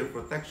seek your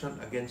protection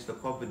against the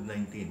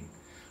COVID-19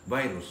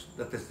 virus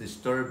that has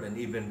disturbed and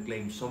even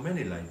claimed so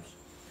many lives.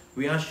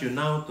 We ask you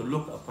now to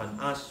look upon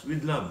us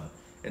with love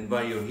and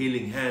by your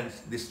healing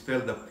hands dispel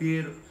the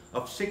fear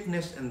of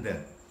sickness and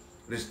death.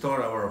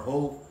 Restore our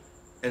hope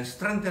and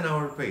strengthen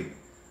our faith.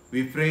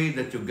 We pray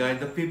that you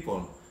guide the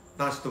people,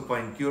 thus to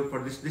find cure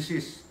for this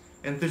disease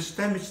and to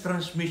stem its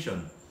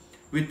transmission.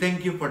 We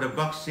thank you for the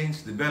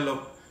vaccines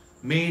developed,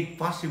 made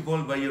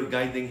possible by your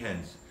guiding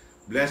hands.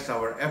 Bless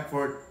our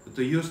effort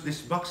to use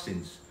these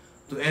vaccines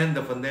to end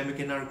the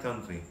pandemic in our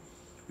country.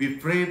 We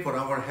pray for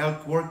our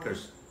health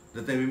workers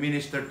that they may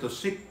minister to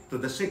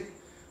the sick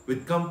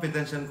with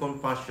competence and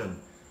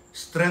compassion,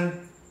 strength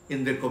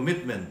in their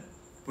commitment,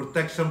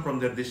 protection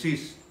from their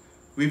disease.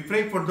 We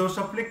pray for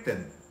those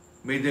afflicted.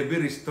 May they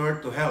be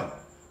restored to health.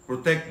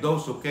 Protect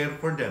those who care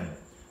for them.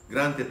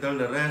 Grant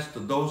eternal rest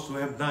to those who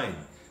have died.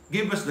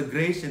 Give us the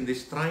grace in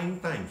these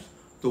trying times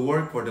to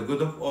work for the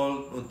good of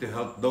all and to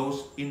help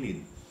those in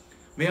need.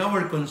 May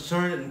our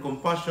concern and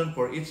compassion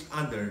for each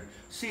other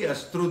see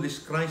us through this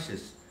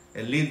crisis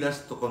and lead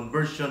us to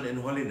conversion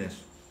and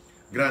holiness.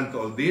 Grant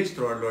all this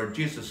through our Lord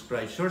Jesus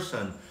Christ, your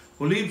Son,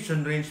 who lives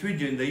and reigns with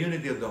you in the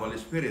unity of the Holy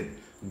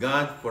Spirit,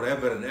 God,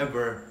 forever and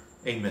ever.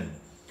 Amen.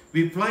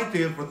 We fly to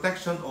your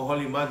protection, O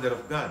Holy Mother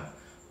of God.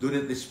 Do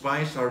not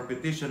despise our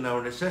petition, our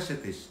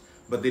necessities,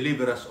 but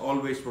deliver us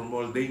always from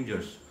all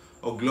dangers.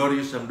 O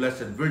glorious and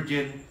blessed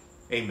Virgin.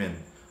 Amen.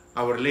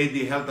 Our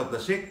Lady, health of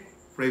the sick,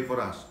 pray for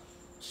us.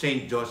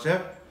 Saint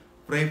Joseph,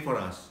 pray for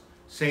us.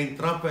 Saint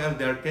Raphael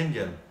the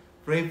Archangel,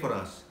 pray for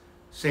us.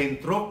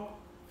 Saint Roque,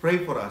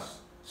 pray for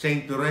us.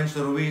 Saint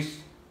Lorenzo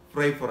Ruiz,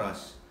 pray for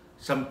us.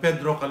 San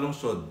Pedro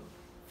Calungsod,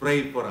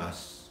 pray for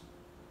us.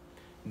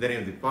 In the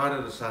name of the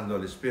Father, the Son, and the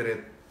Holy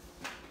Spirit.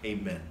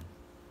 Amen.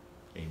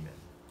 Amen.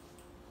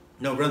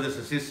 Now,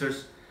 brothers and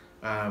sisters,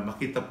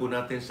 makita po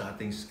natin sa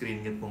ating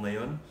screen po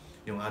ngayon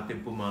yung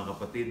ating po mga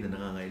kapatid na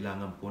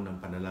nangangailangan po ng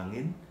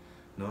panalangin,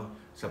 no?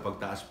 Sa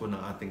pagtaas po ng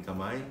ating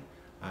kamay,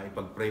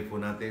 ipag-pray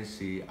po natin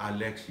si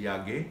Alex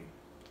Yage,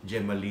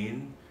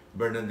 Gemaline,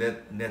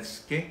 Bernadette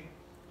Netske,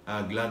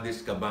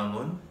 Gladys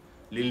Cabangon,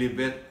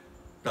 Lilibet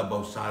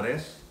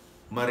Tabausares,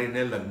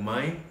 Marinel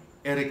Lagmay,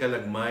 Erica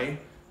Lagmay,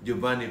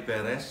 Giovanni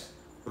Perez,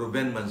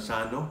 Ruben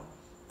Manzano,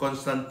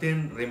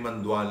 Constantin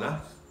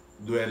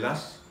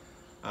Duelas,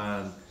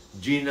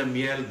 Gina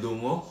Miel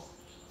Dungo,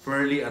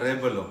 Ferly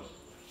Arevalo,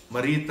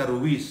 Marita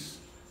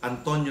Ruiz,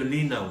 Antonio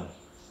Linaw,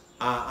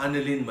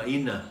 Annelyn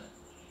Maina,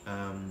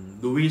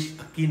 Luis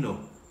Aquino,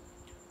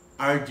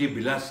 RG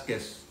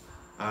Velasquez,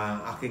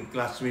 aking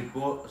classmate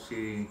po,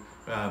 si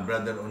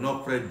Brother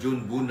Onofre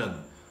June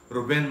Bunag,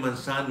 Ruben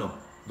Manzano,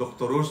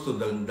 Dr. Rusto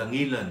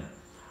Dangilan,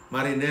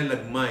 Marinel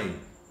Lagmay,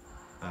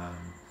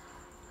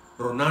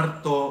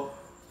 Ronardo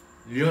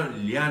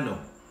Liano,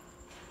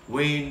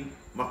 Wayne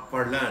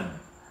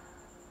McFarland,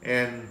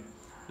 and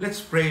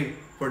let's pray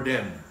for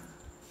them.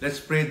 Let's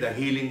pray the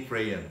healing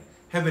prayer.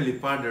 Heavenly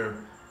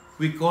Father,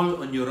 we call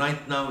on you right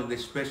now in a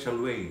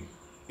special way.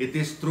 It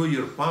is through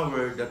your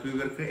power that we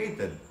were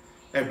created.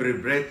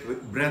 Every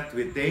breath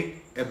we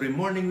take, every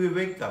morning we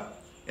wake up,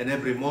 and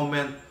every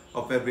moment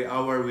of every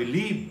hour we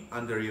live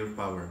under your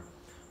power.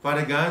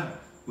 Father God,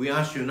 we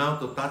ask you now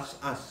to touch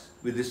us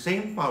with the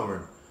same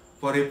power.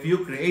 For if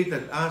you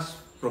created us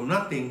from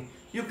nothing,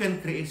 you can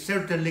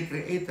certainly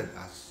created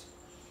us.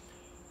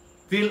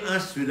 Fill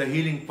us with the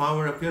healing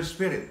power of your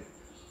Spirit.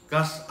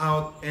 Cast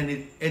out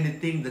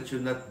anything that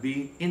should not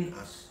be in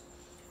us.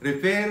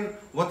 Repair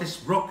what is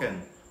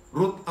broken.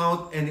 Root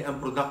out any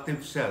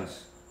unproductive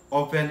cells.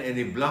 Open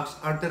any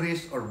blocked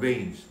arteries or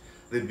veins.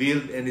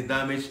 Reveal any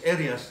damaged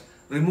areas.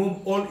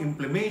 Remove all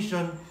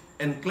inflammation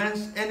and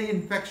cleanse any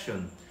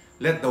infection.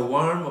 Let the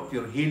warmth of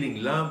your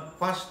healing love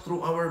pass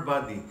through our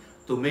body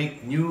to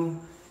make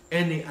new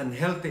any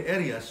unhealthy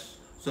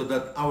areas so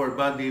that our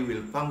body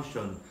will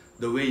function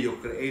the way you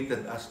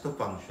created us to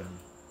function.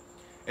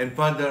 And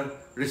Father,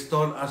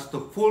 restore us to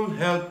full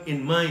health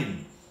in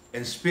mind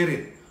and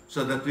spirit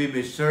so that we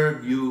may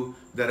serve you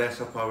the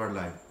rest of our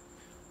life.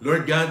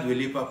 Lord God, we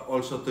lift up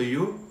also to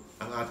you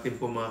ang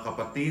ating po mga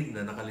kapatid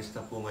na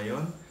nakalista po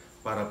ngayon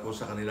para po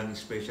sa kanilang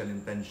special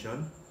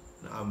intention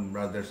na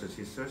brothers and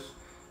sisters,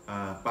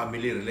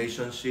 family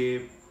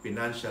relationship,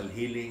 financial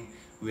healing.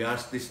 We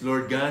ask this,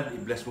 Lord God,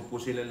 i-bless mo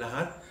po sila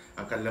lahat,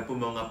 ang kanilang po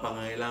mga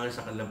pangangailangan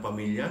sa kanilang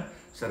pamilya,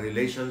 sa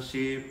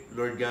relationship,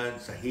 Lord God,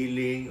 sa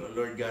healing, O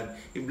Lord God,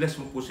 i-bless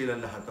mo po sila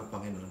lahat, O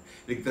Panginoon.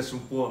 Ligtas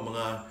mo po ang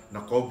mga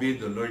na-COVID,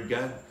 O Lord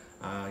God,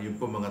 yung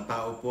po mga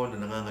tao po na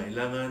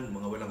nangangailangan,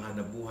 mga walang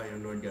hanap buhay, O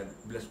Lord God,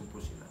 bless mo po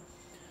sila.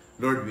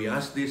 Lord, we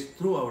ask this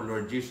through our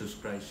Lord Jesus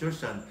Christ, your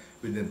Son,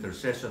 with the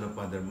intercession of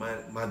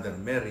Mother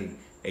Mary.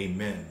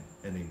 Amen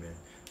and amen.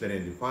 The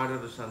name of the Father,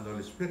 the Son, and the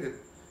Holy Spirit.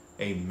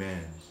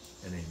 Amen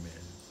and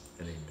amen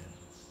and amen.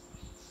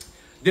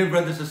 Dear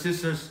brothers and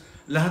sisters,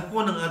 lahat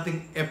po ng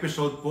ating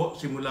episode po,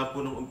 simula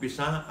po nung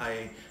umpisa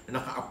ay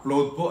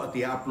naka-upload po at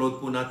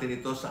i-upload po natin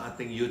ito sa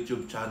ating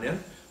YouTube channel.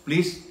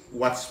 Please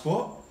watch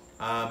po.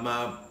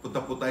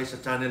 Mapunta po tayo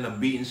sa channel ng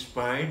Be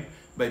Inspired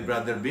by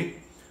Brother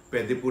Vic.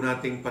 Pwede po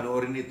nating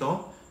panoorin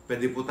ito.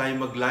 Pwede po tayo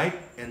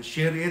mag-like and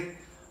share it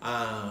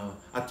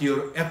at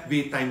your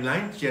FB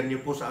timeline. Share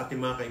niyo po sa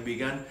ating mga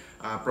kaibigan.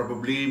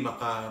 Probably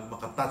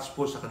makatouch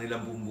po sa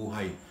kanilang buong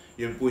buhay.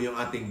 Yun po yung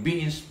ating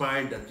Be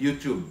Inspired at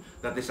YouTube.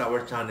 That is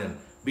our channel.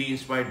 Be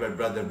Inspired by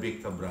Brother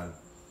Vic Cabral.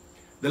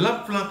 The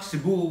Love Flock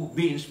Cebu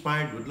Be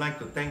Inspired would like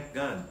to thank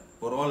God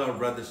for all our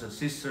brothers and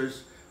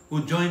sisters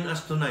who joined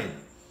us tonight.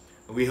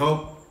 We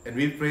hope and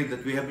we pray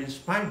that we have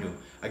inspired you.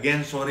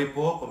 Again, sorry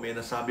po kung may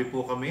nasabi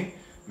po kami.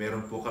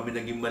 Meron po kami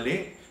naging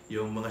mali.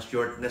 Yung mga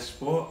shortness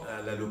po,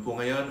 lalo po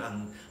ngayon,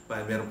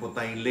 meron po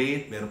tayong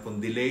late, meron pong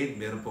delayed,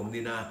 meron pong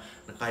hindi na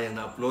kayang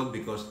na-upload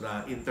because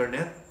the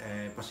internet,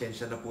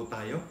 pasensya na po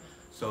tayo.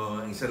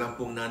 So, isa lang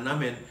pong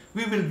namin,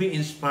 we will be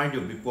inspired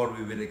you before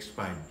we will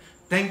expire.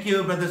 Thank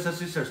you, brothers and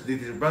sisters. This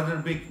is Brother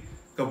Vic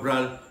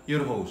Cabral,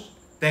 your host.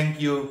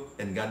 Thank you,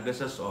 and God bless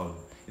us all.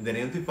 In the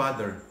name of the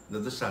Father,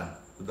 of the Son,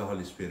 of the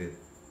Holy Spirit.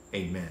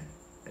 Amen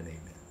and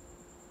amen.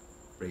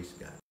 Praise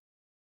God.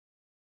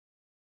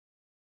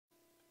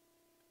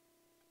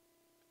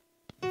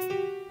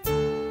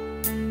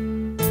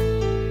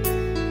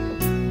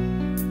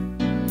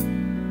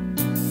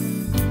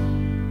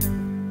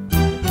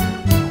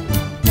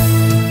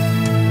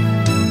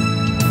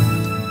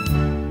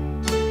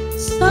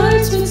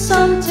 Starts with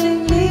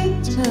something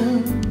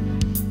little,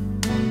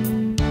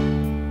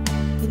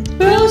 it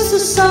grows to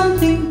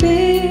something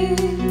big.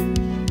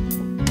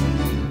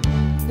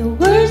 The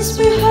words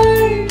we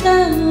heard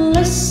and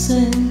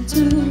listened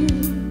to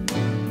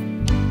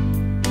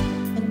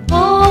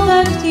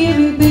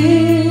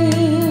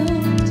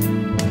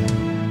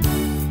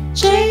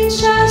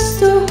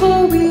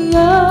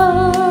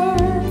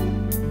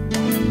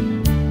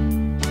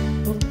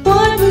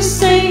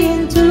say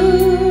and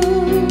do.